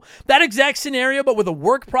 you know? That exact scenario, but with a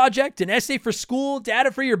work project, an essay for school, data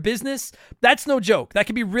for your business, that's no joke. That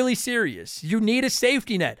can be really serious. You need a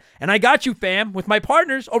safety net. And I got you, fam, with my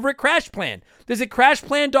partners over at CrashPlan. Visit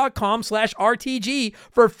CrashPlan.com/RTG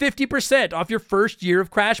for 50% off your first year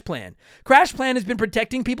of CrashPlan. CrashPlan has been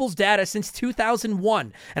protecting people's data since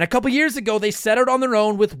 2001. And a couple years ago, they set out on their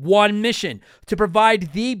own with one mission: to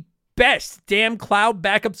provide the best damn cloud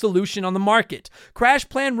backup solution on the market.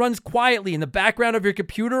 CrashPlan runs quietly in the background of your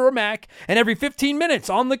computer or Mac, and every 15 minutes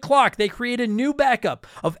on the clock, they create a new backup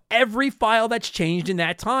of every file that's changed in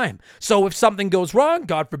that time. So if something goes wrong,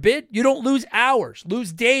 God forbid, you don't lose hours,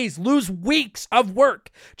 lose days, lose weeks of work.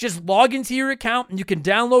 Just log into your account and you can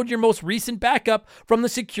download your most recent backup from the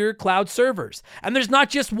secure cloud servers. And there's not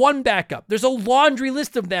just one backup. There's a laundry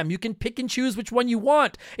list of them. You can pick and choose which one you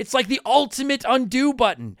want. It's like the ultimate undo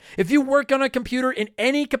button. If you work on a computer in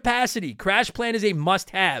any capacity, CrashPlan is a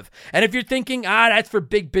must-have. And if you're thinking, that's for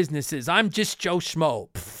big businesses, I'm just Joe Schmo.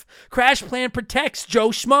 CrashPlan protects Joe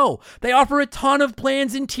Schmo. They offer a ton of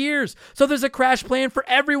plans and tiers. So there's a CrashPlan for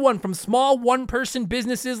everyone, from small one-person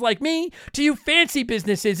businesses like me to you fancy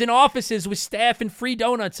businesses in offices with staff and free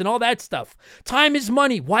donuts and all that stuff. Time is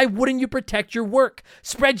money. Why wouldn't you protect your work?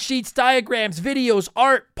 Spreadsheets, diagrams, videos,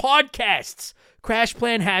 art, podcasts.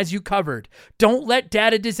 CrashPlan has you covered. Don't let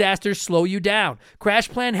data disasters slow you down.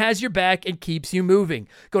 CrashPlan has your back and keeps you moving.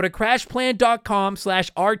 Go to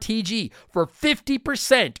CrashPlan.com/RTG for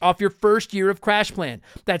 50% off your first year of CrashPlan.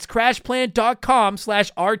 That's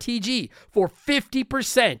CrashPlan.com/RTG for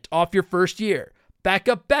 50% off your first year. Back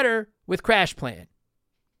up better with CrashPlan.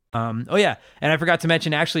 And I forgot to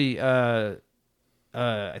mention, actually,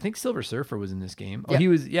 I think Silver Surfer was in this game. Oh, he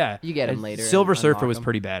was, yeah. You get him later. Silver Surfer was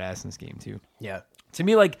pretty badass in this game, too. Yeah. To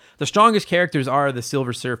me, like, the strongest characters are the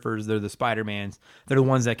Silver Surfers. They're the Spider-Mans. They're the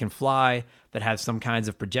ones that can fly, that have some kinds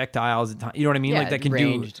of projectiles. You know what I mean? Yeah, like, that can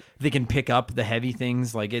ranged. they can pick up the heavy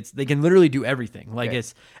things. Like, they can literally do everything. Like,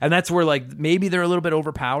 and that's where, like, maybe they're a little bit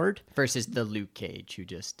overpowered. Versus the Luke Cage, who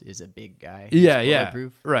just is a big guy. Yeah.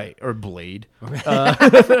 Right. Or Blade.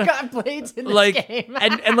 I forgot Blade's in this game.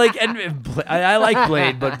 I like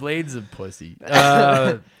Blade, but Blade's a pussy.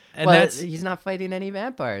 He's not fighting any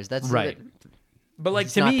vampires. That's right. But like,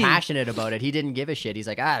 he's to not me, passionate about it. He didn't give a shit. He's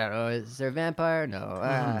like, I don't know, is there a vampire? No.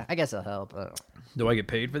 I guess I'll help. Do I get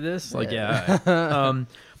paid for this? Like, yeah.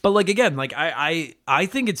 But like, again, like I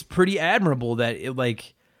think it's pretty admirable that it,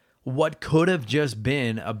 like, what could have just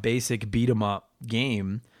been a basic beat 'em up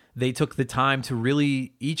game, they took the time to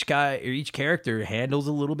really, each guy or each character handles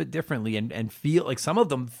a little bit differently and feel like some of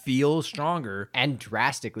them feel stronger and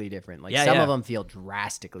drastically different. Like Yeah, some yeah. of them feel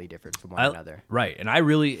drastically different from one another. Right. And I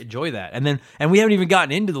really enjoy that. And we haven't even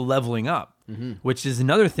gotten into the leveling up, which is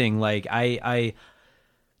another thing. Like I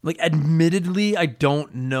admittedly, I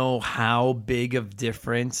don't know how big of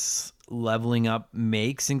difference leveling up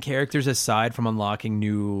makes in characters aside from unlocking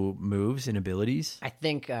new moves and abilities. I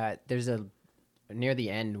think there's near the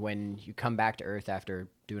end when you come back to Earth after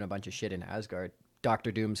doing a bunch of shit in Asgard,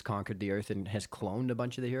 Doctor Doom's conquered the Earth and has cloned a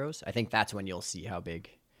bunch of the heroes. I think that's when you'll see how big.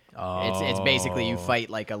 It's basically you fight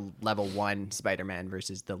like a level 1 Spider-Man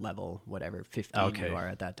versus the level whatever 15 you are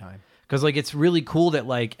at that time. Because like it's really cool that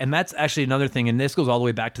like, and that's actually another thing, and this goes all the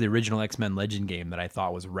way back to the original X-Men Legend game that I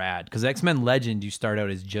thought was rad. Because X-Men Legend, you start out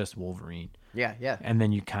as just Wolverine. Yeah. And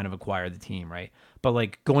then you kind of acquire the team, right? But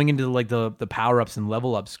like going into like the power-ups and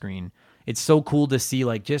level up screen, it's so cool to see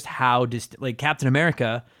like just how like Captain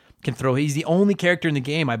America can throw. He's the only character in the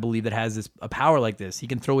game, I believe, that has a power like this. He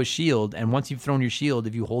can throw his shield, and once you've thrown your shield,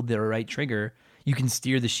 if you hold the right trigger, you can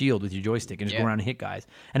steer the shield with your joystick and just go around and hit guys.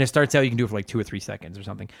 And it starts out you can do it for like 2 or 3 seconds or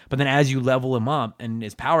something. But then as you level him up and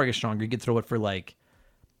his power gets stronger, you can throw it for like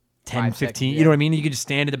 10, 5 15. seconds, You know what I mean? You could just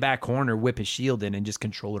stand in the back corner, whip his shield in, and just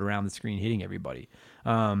control it around the screen, hitting everybody.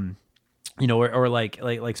 You know, or like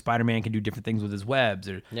Spider-Man can do different things with his webs,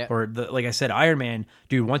 or like I said, Iron Man,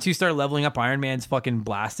 dude. Once you start leveling up, Iron Man's fucking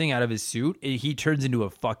blasting out of his suit. He turns into a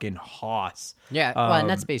fucking hoss. Yeah, well, and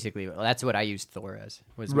that's basically that's what I used Thor as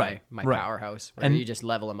was my powerhouse. Where And you just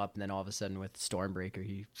level him up, and then all of a sudden with Stormbreaker,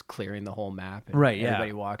 he's clearing the whole map. And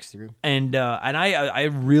everybody walks through. And I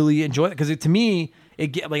really enjoy it because to me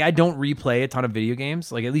like I don't replay a ton of video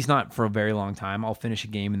games, like at least not for a very long time. I'll finish a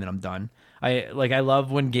game and then I'm done. I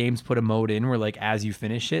love when games put a mode in where like as you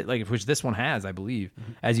finish it, like which this one has, I believe,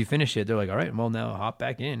 as you finish it, they're like, all right, well now hop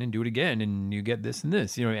back in and do it again, and you get this and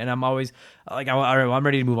this, you know. And I'm always like, I'm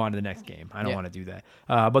ready to move on to the next game. I don't want to do that.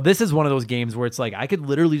 But this is one of those games where it's like I could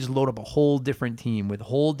literally just load up a whole different team with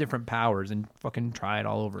whole different powers and fucking try it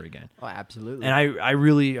all over again. Oh, absolutely. And I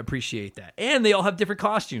really appreciate that. And they all have different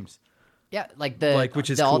costumes. Yeah, which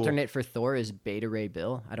is the cool. alternate for Thor is Beta Ray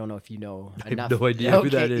Bill. I don't know if you know enough. I have no idea who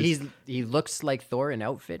that is. He looks like Thor in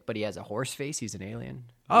outfit, but he has a horse face. He's an alien.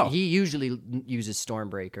 Oh. He usually uses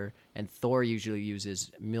Stormbreaker, and Thor usually uses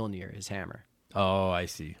Mjolnir, his hammer. Oh, I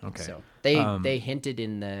see. Okay. So they hinted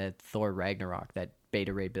in the Thor Ragnarok that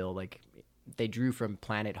Beta Ray Bill, like they drew from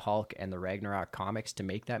Planet Hulk and the Ragnarok comics to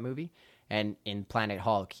make that movie. And in Planet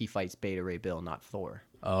Hulk, he fights Beta Ray Bill, not Thor.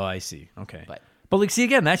 Oh, I see. Okay. But like, see,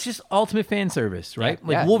 again, that's just ultimate fan service, right?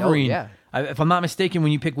 Yeah, like Wolverine. no, If I'm not mistaken,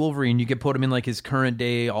 when you pick Wolverine, you could put him in like his current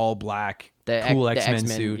day all black, cool the X-Men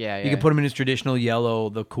X-Men, suit. yeah. You could put him in his traditional yellow,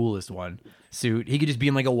 the coolest one suit. He could just be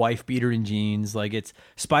in like a wife beater and jeans. Like it's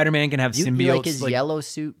Spider-Man can have symbiotes. You like his yellow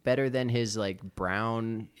suit better than his like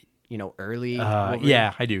brown, early.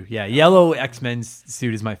 Yeah, I do. Yeah, yellow X-Men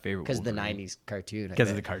suit is my favorite because the Wolverine. '90s cartoon. Because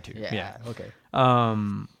of the cartoon. Yeah. Okay.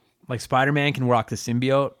 Like Spider-Man can rock the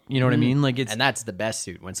symbiote. You know what I mean? Like it's and that's the best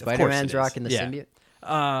suit when Spider-Man's rocking the symbiote.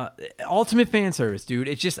 Ultimate fan service, dude.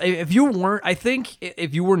 It's just if you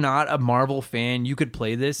were not a Marvel fan, you could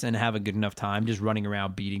play this and have a good enough time just running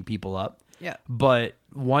around beating people up. Yeah. But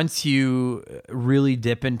once you really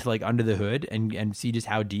dip into like under the hood and see just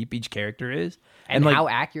how deep each character is and like, how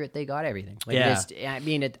accurate they got everything. Like yeah.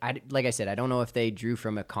 Like I said, I don't know if they drew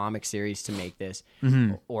from a comic series to make this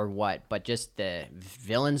or what, but just the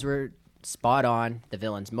villains were spot on. The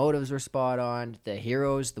villains' motives were spot on. The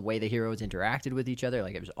heroes, the way the heroes interacted with each other,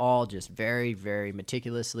 like it was all just very, very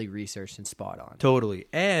meticulously researched and spot on. Totally.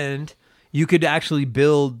 And you could actually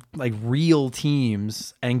build like real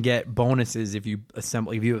teams and get bonuses if you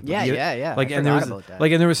assemble. Yeah. Like, and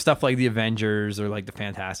there was stuff like the Avengers or like the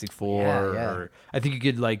Fantastic Four, or I think you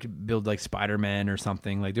could like build like Spider-Man or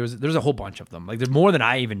something. Like there's a whole bunch of them. Like there's more than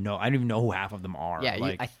I even know. I don't even know who half of them are. Yeah,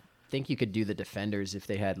 like, I think you could do the Defenders if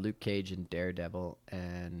they had Luke Cage and Daredevil,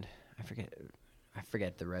 and I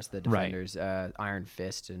forget the rest of the Defenders. Right. Iron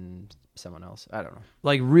Fist and someone else. I don't know.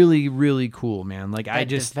 Like really, really cool, man. Like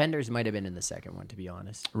Defenders might have been in the second one, to be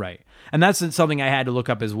honest. Right. And that's something I had to look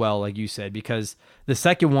up as well, like you said, because the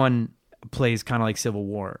second one plays kind of like Civil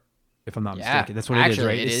War, if I'm not mistaken. That's what it is,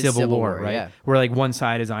 right? It's Civil War, right? Yeah. Where like one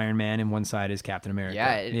side is Iron Man and one side is Captain America.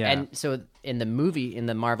 Yeah. And so in the movie, in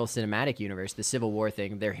the Marvel Cinematic Universe, the Civil War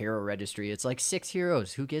thing, their hero registry, it's like 6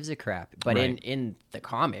 heroes. Who gives a crap? But in the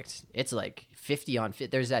comics, it's like 50 on 50.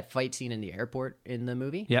 There's that fight scene in the airport in the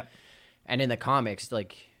movie. Yep. And in the comics,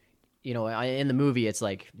 like, in the movie, it's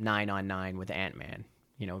like 9 on 9 with Ant-Man.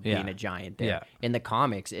 being a giant there. Yeah. In the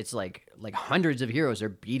comics, it's like hundreds of heroes are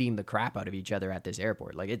beating the crap out of each other at this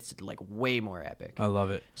airport. Like it's like way more epic. I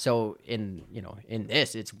love it. So in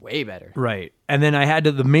this, it's way better. Right. And then I had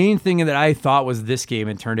the main thing that I thought was this game,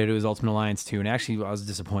 and turned out it was Ultimate Alliance 2. And actually, I was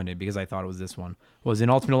disappointed because I thought it was this one. Was in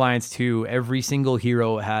Ultimate Alliance 2, every single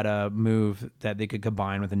hero had a move that they could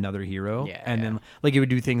combine with another hero. Yeah, and then like it would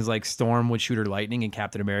do things like Storm would shoot her lightning, and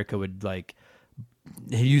Captain America would like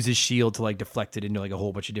use his shield to like deflect it into like a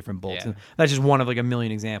whole bunch of different bolts. Yeah. And that's just one of like a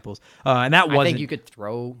million examples. And that I wasn't think you could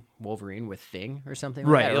throw Wolverine with Thing or something.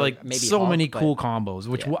 right. Like that, or Like maybe so Hulk, many but- cool combos,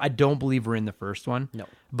 which Yeah. I don't believe were in the first one. No.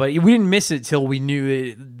 But we didn't miss it till we knew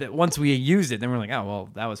it, that once we used it, then we're like, oh, well,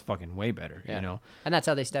 that was fucking way better, Yeah. you know? And that's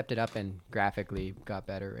how they stepped it up and graphically got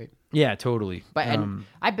better, right? Yeah, totally. But and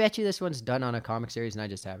I bet you this one's done on a comic series, and I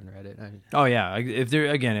just haven't read it. Oh yeah, if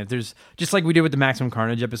there's just like we did with the Maximum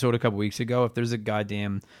Carnage episode a couple weeks ago, if there's a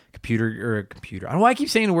goddamn computer, I don't know why I keep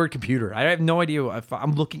saying the word computer. I have no idea if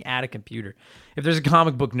I'm looking at a computer. If there's a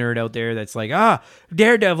comic book nerd out there that's like,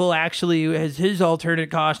 Daredevil actually has his alternate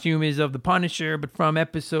costume is of the Punisher, but from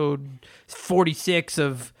episode 46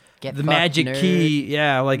 of Get the fucked, Magic nerd. Key.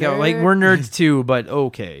 Yeah, like Nerd. we're nerds too, but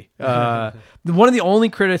okay. One of the only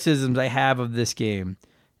criticisms I have of this game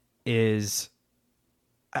is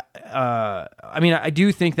I mean, I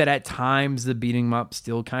do think that at times the beating 'em up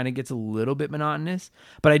still kind of gets a little bit monotonous,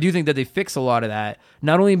 but I do think that they fix a lot of that.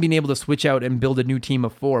 Not only being able to switch out and build a new team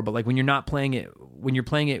of 4, but like when you're playing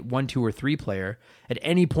it 1, 2, or 3 player, at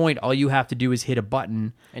any point all you have to do is hit a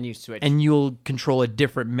button And you switch. and you'll control a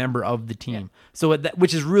different member of the team. So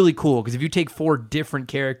which is really cool, because if you take 4 different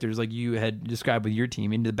characters like you had described with your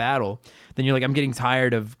team into the battle, then you're like, I'm getting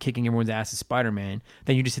tired of kicking everyone's ass as Spider-Man.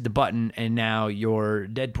 Then you just hit the button and now you're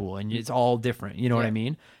Deadpool, and it's all different. You know what I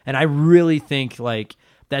mean? And I really think like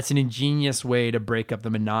that's an ingenious way to break up the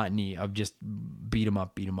monotony of just beat 'em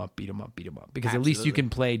up, because at least you Absolutely. can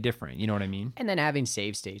play different. You know what I mean? And then having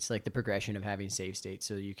save states, like the progression of having save states,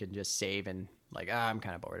 so you can just save and like, I'm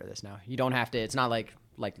kind of bored of this now. You don't have to. It's not like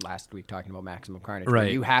last week talking about Maximum Carnage, where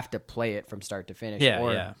Right. you have to play it from start to finish,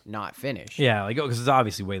 or not finish. Yeah, like because it's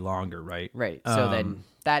obviously way longer, right? Right. So then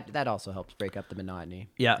that also helps break up the monotony.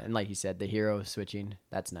 Yeah. And like you said, the hero switching,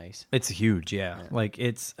 that's nice. It's huge, yeah. Like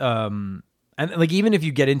it's and like even if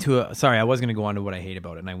you get into I was gonna go on to what I hate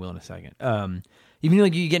about it, and I will in a second. Even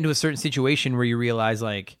like you get into a certain situation where you realize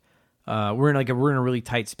like we're in a really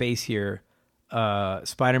tight space here.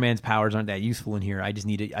 Spider-Man's powers aren't that useful in here. I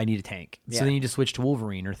need a tank. So Yeah. then you just switch to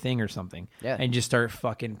Wolverine or Thing or something, and just start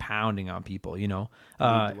fucking pounding on people. You know,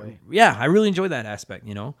 Lead the way. yeah, I really enjoyed that aspect.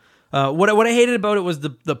 You know, what I hated about it was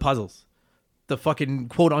the puzzles. The fucking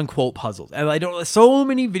quote unquote puzzles. And so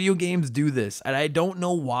many video games do this, and I don't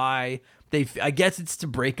know why I guess it's to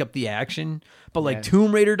break up the action, but like Yeah.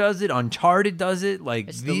 Tomb Raider does it, Uncharted does it, like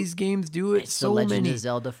It's these games do it. It's So the Legend many. of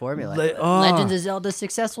Zelda formula. Le- Legend of Zelda is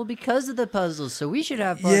successful because of the puzzles, so we should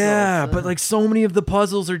have puzzles. Yeah, but like so many of the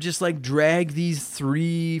puzzles are just like drag these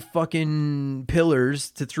 3 fucking pillars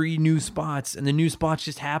to 3 new spots, and the new spots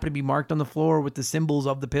just happen to be marked on the floor with the symbols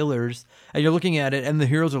of the pillars, and you're looking at it, and the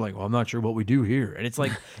heroes are like, well, I'm not sure what we do here, and it's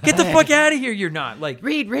like, get the fuck out of here, you're not. Like,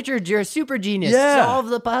 Reed Richards, you're a super genius. Yeah. Solve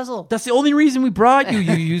the puzzle. that's the only reason we brought you,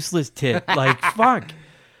 you useless tit. Like, fuck.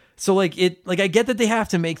 So like I get that they have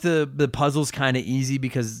to make the puzzles kind of easy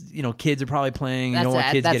because kids are probably playing. You That's don't want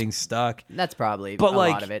a- kids that's- getting stuck. That's probably But a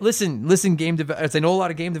like, lot of it. listen, game developers. I know a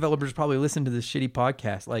lot of game developers probably listen to this shitty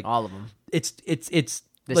podcast. Like, All of them. it's This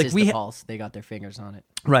like is we the pulse. They got their fingers on it.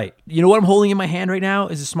 right. You know what I'm holding in my hand right now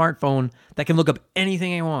is a smartphone that can look up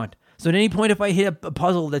anything I want. So at any point, if I hit a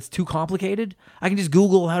puzzle that's too complicated, I can just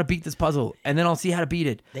Google how to beat this puzzle, and then I'll see how to beat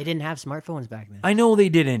it. They didn't have smartphones back then. I know they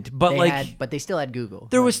didn't, but But they still had Google.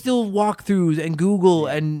 there was still walkthroughs and Google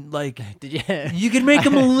and like Did you? you could make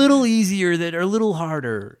them a little easier that are a little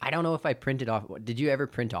harder. I don't know if I printed off. Did you ever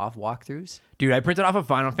print off walkthroughs? Dude, I printed off a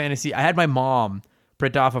Final Fantasy. I had my mom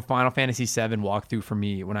print off a Final Fantasy VII walkthrough for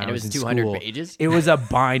me when I it was was in 200 school. pages? It was a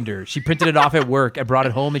binder. She printed it off at work. I brought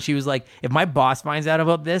it home, and she was like, if my boss finds out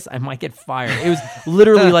about this, I might get fired. It was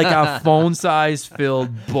literally like a phone-size filled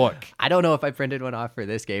book. I don't know if I printed one off for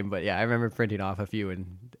this game, but yeah, I remember printing off a few,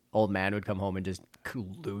 and old man would come home and just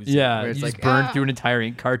lose it. Yeah, Where you it's just like, burned through an entire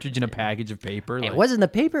ink cartridge in a package of paper. It like- wasn't the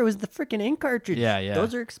paper; it was the freaking ink cartridge. Yeah, yeah.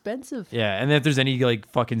 Those are expensive. Yeah, and if there's any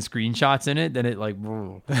like fucking screenshots in it, then it like.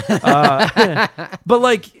 But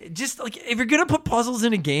like, just like if you're gonna put puzzles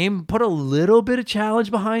in a game, put a little bit of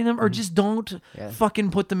challenge behind them, or just don't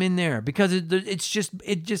fucking put them in there because it's just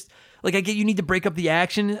like I get you need to break up the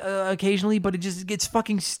action occasionally, but it just gets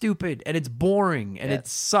fucking stupid and it's boring and it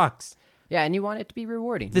sucks. Yeah, and you want it to be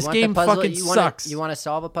rewarding. This you want the game puzzle, fucking sucks. You want to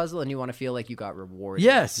solve a puzzle, and you want to feel like you got rewarded.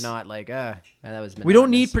 Yes. Not like, that was monotonous. We don't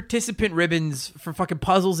need participant ribbons for fucking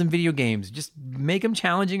puzzles in video games. Just make them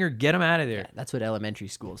challenging or get them out of there. Yeah, that's what elementary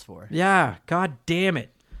school's for. Yeah, god damn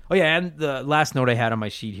it. Oh yeah, and the last note I had on my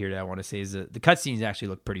sheet here that I want to say is the cutscenes actually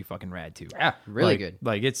look pretty fucking rad too. Yeah, really Like- good.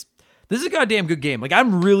 Like this is a goddamn good game. Like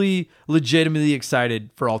I'm really legitimately excited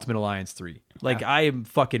for Ultimate Alliance 3. Like I am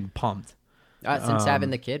fucking pumped. Since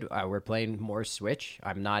having the kid, we're playing more Switch.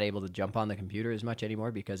 I'm not able to jump on the computer as much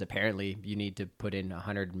anymore because apparently you need to put in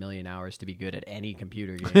 100 million hours to be good at any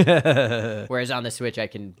computer game. Whereas on the Switch, I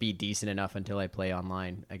can be decent enough until I play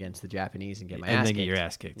online against the Japanese and get my ass And then kicked. get your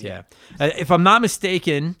ass kicked. Yeah. If I'm not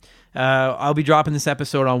mistaken, I'll be dropping this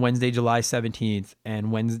episode on Wednesday, July 17th,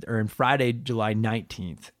 and Friday, July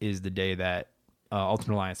 19th is the day that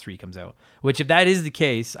Ultimate Alliance 3 comes out. Which, if that is the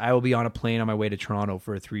case, I will be on a plane on my way to Toronto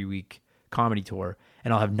for a 3-week comedy tour,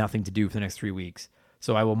 and I'll have nothing to do for the next 3 weeks.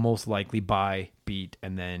 So I will most likely buy, beat,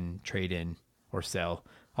 and then trade in or sell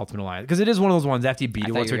Ultimate Alliance, because it is one of those ones after you beat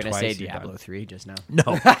it once or you were twice. going to say you're Diablo done. 3 just now.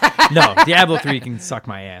 No, Diablo 3 can suck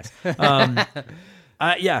my ass.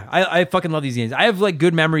 I fucking love these games. I have like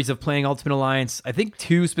good memories of playing Ultimate Alliance. I think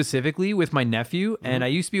 2 specifically with my nephew, and I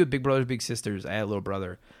used to be with Big Brothers Big Sisters. I had a little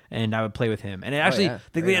brother, and I would play with him. And it actually,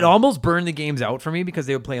 it almost burned the games out for me because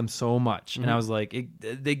they would play them so much, and I was like,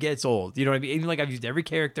 it gets old. You know what I mean? Even like I've used every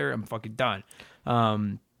character, I'm fucking done.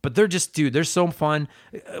 But they're just, dude, they're so fun.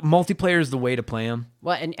 Multiplayer is the way to play them.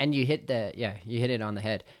 Well, and you hit it on the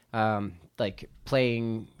head. Like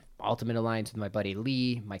playing Ultimate Alliance with my buddy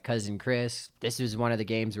Lee, my cousin Chris. This was one of the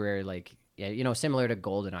games where, like, yeah, you know, similar to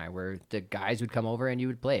GoldenEye, where the guys would come over and you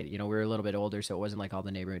would play it. You know, we were a little bit older, so it wasn't like all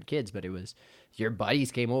the neighborhood kids, but it was your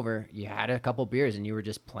buddies came over, you had a couple beers, and you were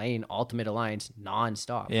just playing Ultimate Alliance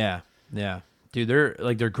nonstop. Yeah. Dude,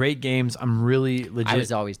 they're great games. I'm really legit. I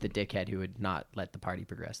was always the dickhead who would not let the party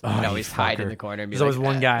progress. I'd always hide in the corner and be There's like,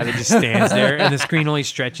 always one guy that just stands there, and the screen only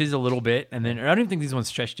stretches a little bit, and then I don't even think these ones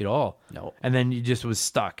stretched at all. No. And then you just was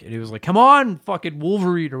stuck, and he was like, "Come on, fucking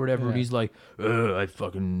Wolverine or whatever," and he's like,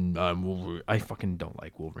 I'm Wolverine. I fucking don't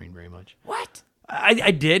like Wolverine very much. What?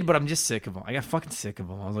 I did, but I'm just sick of him. I got fucking sick of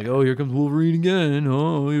him. I was like, "Oh, here comes Wolverine again.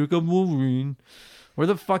 Oh, here comes Wolverine." Where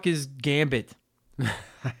the fuck is Gambit?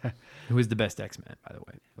 Who is the best X-Men, by the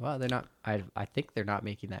way? Well, they're not. I think they're not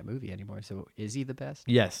making that movie anymore. So is he the best?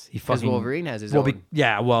 Yes, he Because fucking Wolverine has his own.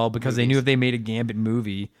 because they knew movies. if they made a Gambit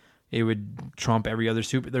movie, it would trump every other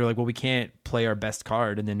super. They're like, well, we can't play our best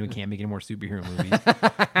card, and then we can't make any more superhero movies.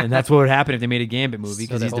 And that's what would happen if they made a Gambit movie,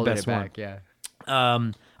 because So he's they're the holding best it one. back, yeah.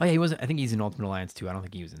 Oh yeah, he wasn't. I think he's in Ultimate Alliance 2. I don't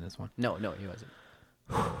think he was in this one. No, he wasn't.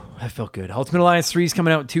 That felt good. Ultimate Alliance 3 is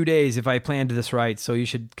coming out in 2 days if I planned this right. So you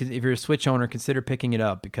should, if you're a Switch owner, consider picking it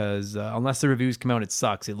up, because unless the reviews come out, it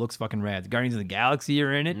sucks. It looks fucking rad. The Guardians of the Galaxy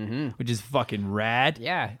are in it, which is fucking rad.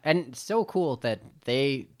 Yeah, and it's so cool that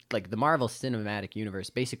they, like, the Marvel Cinematic Universe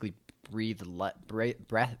basically breathed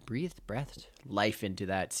life into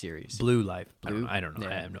that series. Blue Life. Blue? I don't know.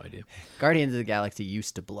 Yeah. I have no idea. Guardians of the Galaxy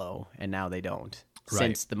used to blow, and now they don't. Right.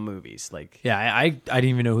 Since the movies, like, Yeah, I didn't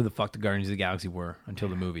even know who the fuck the Guardians of the Galaxy were until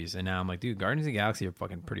the movies, and now I'm like, dude, Guardians of the Galaxy are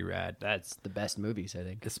fucking pretty rad. that's the best movies, I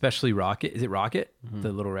think. Especially Rocket. Is it Rocket?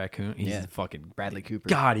 The little raccoon. He's Yeah. fucking Bradley Cooper.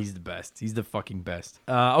 God, he's the best. He's the fucking best.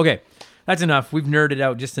 Okay, that's enough. We've nerded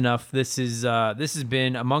out just enough. This has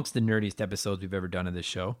been amongst the nerdiest episodes we've ever done of this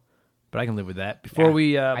show, but I can live with that. Before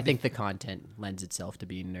we, I think the content lends itself to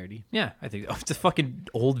being nerdy. yeah, I think it's a fucking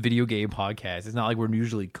old video game podcast. It's not like we're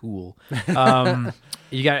usually cool. Are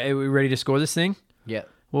we ready to score this thing? Yeah,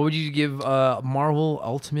 What would you give Marvel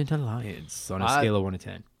Ultimate Alliance on a scale of 1 to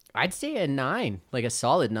 10? I'd say a 9, like a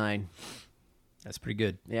solid 9. That's pretty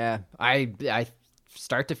good. Yeah, I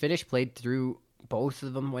start to finish played through both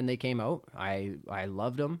of them when they came out. I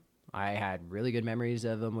loved them. I had really good memories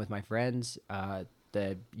of them with my friends.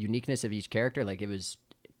 The uniqueness of each character, like,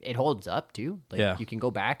 it holds up too. Like, Yeah. you can go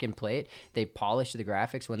back and play it. They polished the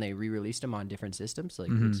graphics when they re-released them on different systems. Like,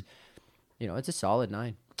 it's, it's a solid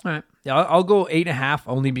 9. All right. Yeah, I'll go 8.5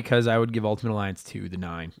 only because I would give Ultimate Alliance 2 the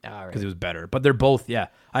 9 All right. because it was better. But they're both, yeah,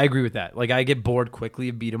 I agree with that. Like, I get bored quickly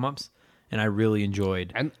of beat 'em ups, and I really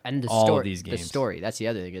enjoyed And the all story, of these games. The story. That's the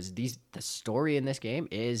other thing, is the story in this game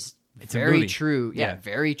is It's a very movie. true. Yeah, Yeah.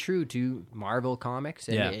 very true to Marvel comics,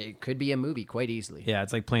 and Yeah. it could be a movie quite easily. Yeah,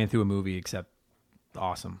 it's like playing through a movie, except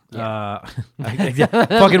awesome. Yeah.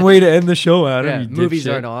 Fucking way to end the show, Adam. Yeah, you movies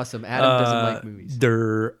dipshit. aren't awesome. Adam doesn't like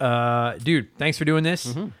movies. Dude, thanks for doing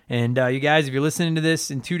this. And you guys, if you're listening to this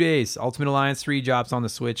in 2 days, Ultimate Alliance 3 drops on the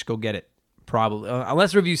Switch. Go get it. Probably.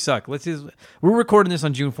 Unless reviews suck. We're recording this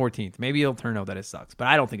on June 14th. Maybe it'll turn out that it sucks, but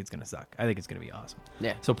I don't think it's going to suck. I think it's going to be awesome.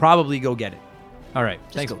 Yeah. So probably go get it. All right.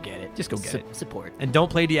 Just Thanks. go get it. Just go get it. Support. And don't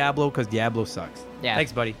play Diablo because Diablo sucks. Yeah.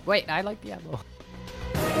 Thanks, buddy. Wait, I like Diablo.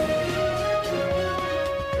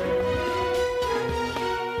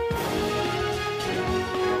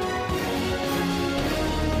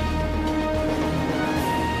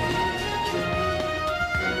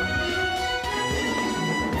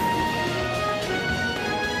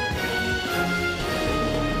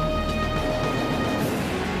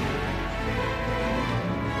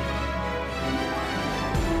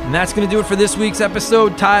 And that's going to do it for this week's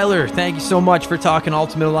episode. Tyler, thank you so much for talking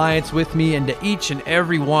Ultimate Alliance with me, and to each and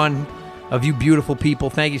every one of you beautiful people,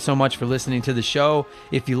 thank you so much for listening to the show.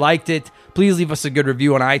 If you liked it, please leave us a good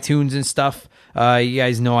review on iTunes and stuff. You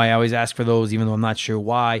guys know I always ask for those, even though I'm not sure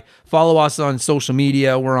why. Follow us on social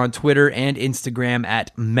media. We're on Twitter and Instagram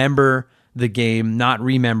at Member the Game, not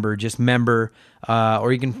Remember, just Member.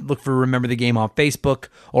 Or you can look for Remember the Game on Facebook,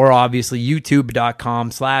 or obviously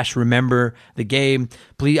youtube.com/Remember the Game.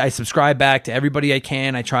 Please, I subscribe back to everybody I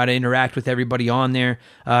can. I try to interact with everybody on there.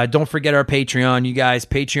 Don't forget our Patreon, you guys.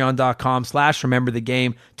 Patreon.com/Remember the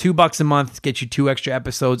Game. $2 a month gets you 2 extra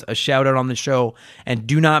episodes, a shout out on the show, and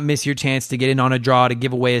do not miss your chance to get in on a draw to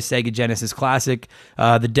give away a Sega Genesis Classic.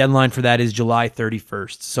 The deadline for that is July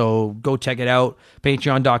 31st. So go check it out.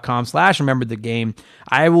 Patreon.com/Remember the Game.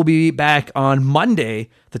 I will be back on Monday,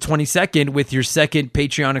 the 22nd, with your second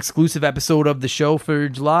Patreon exclusive episode of the show for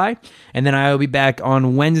July. And then I will be back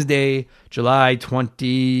on Wednesday, July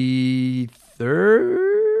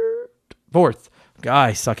 4th. God,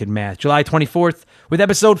 I suck at math. July 24th with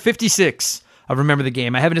episode 56 of Remember the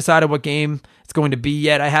Game. I haven't decided what game it's going to be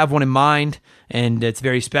yet. I have one in mind, and it's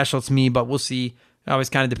very special to me, but we'll see. It always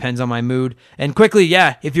kind of depends on my mood. And quickly,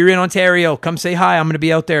 yeah, if you're in Ontario, come say hi. I'm going to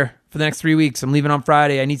be out there for the next 3 weeks. I'm leaving on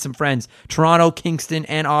Friday. I need some friends. Toronto, Kingston,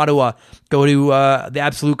 and Ottawa. Go to the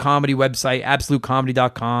Absolute Comedy website,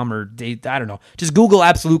 absolutecomedy.com, or I don't know. Just Google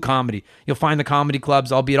Absolute Comedy. You'll find the comedy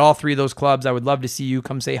clubs. I'll be at all 3 of those clubs. I would love to see you.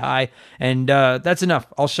 Come say hi. And that's enough.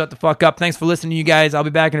 I'll shut the fuck up. Thanks for listening, you guys. I'll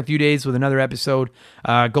be back in a few days with another episode.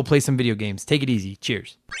 Go play some video games. Take it easy.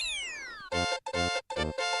 Cheers.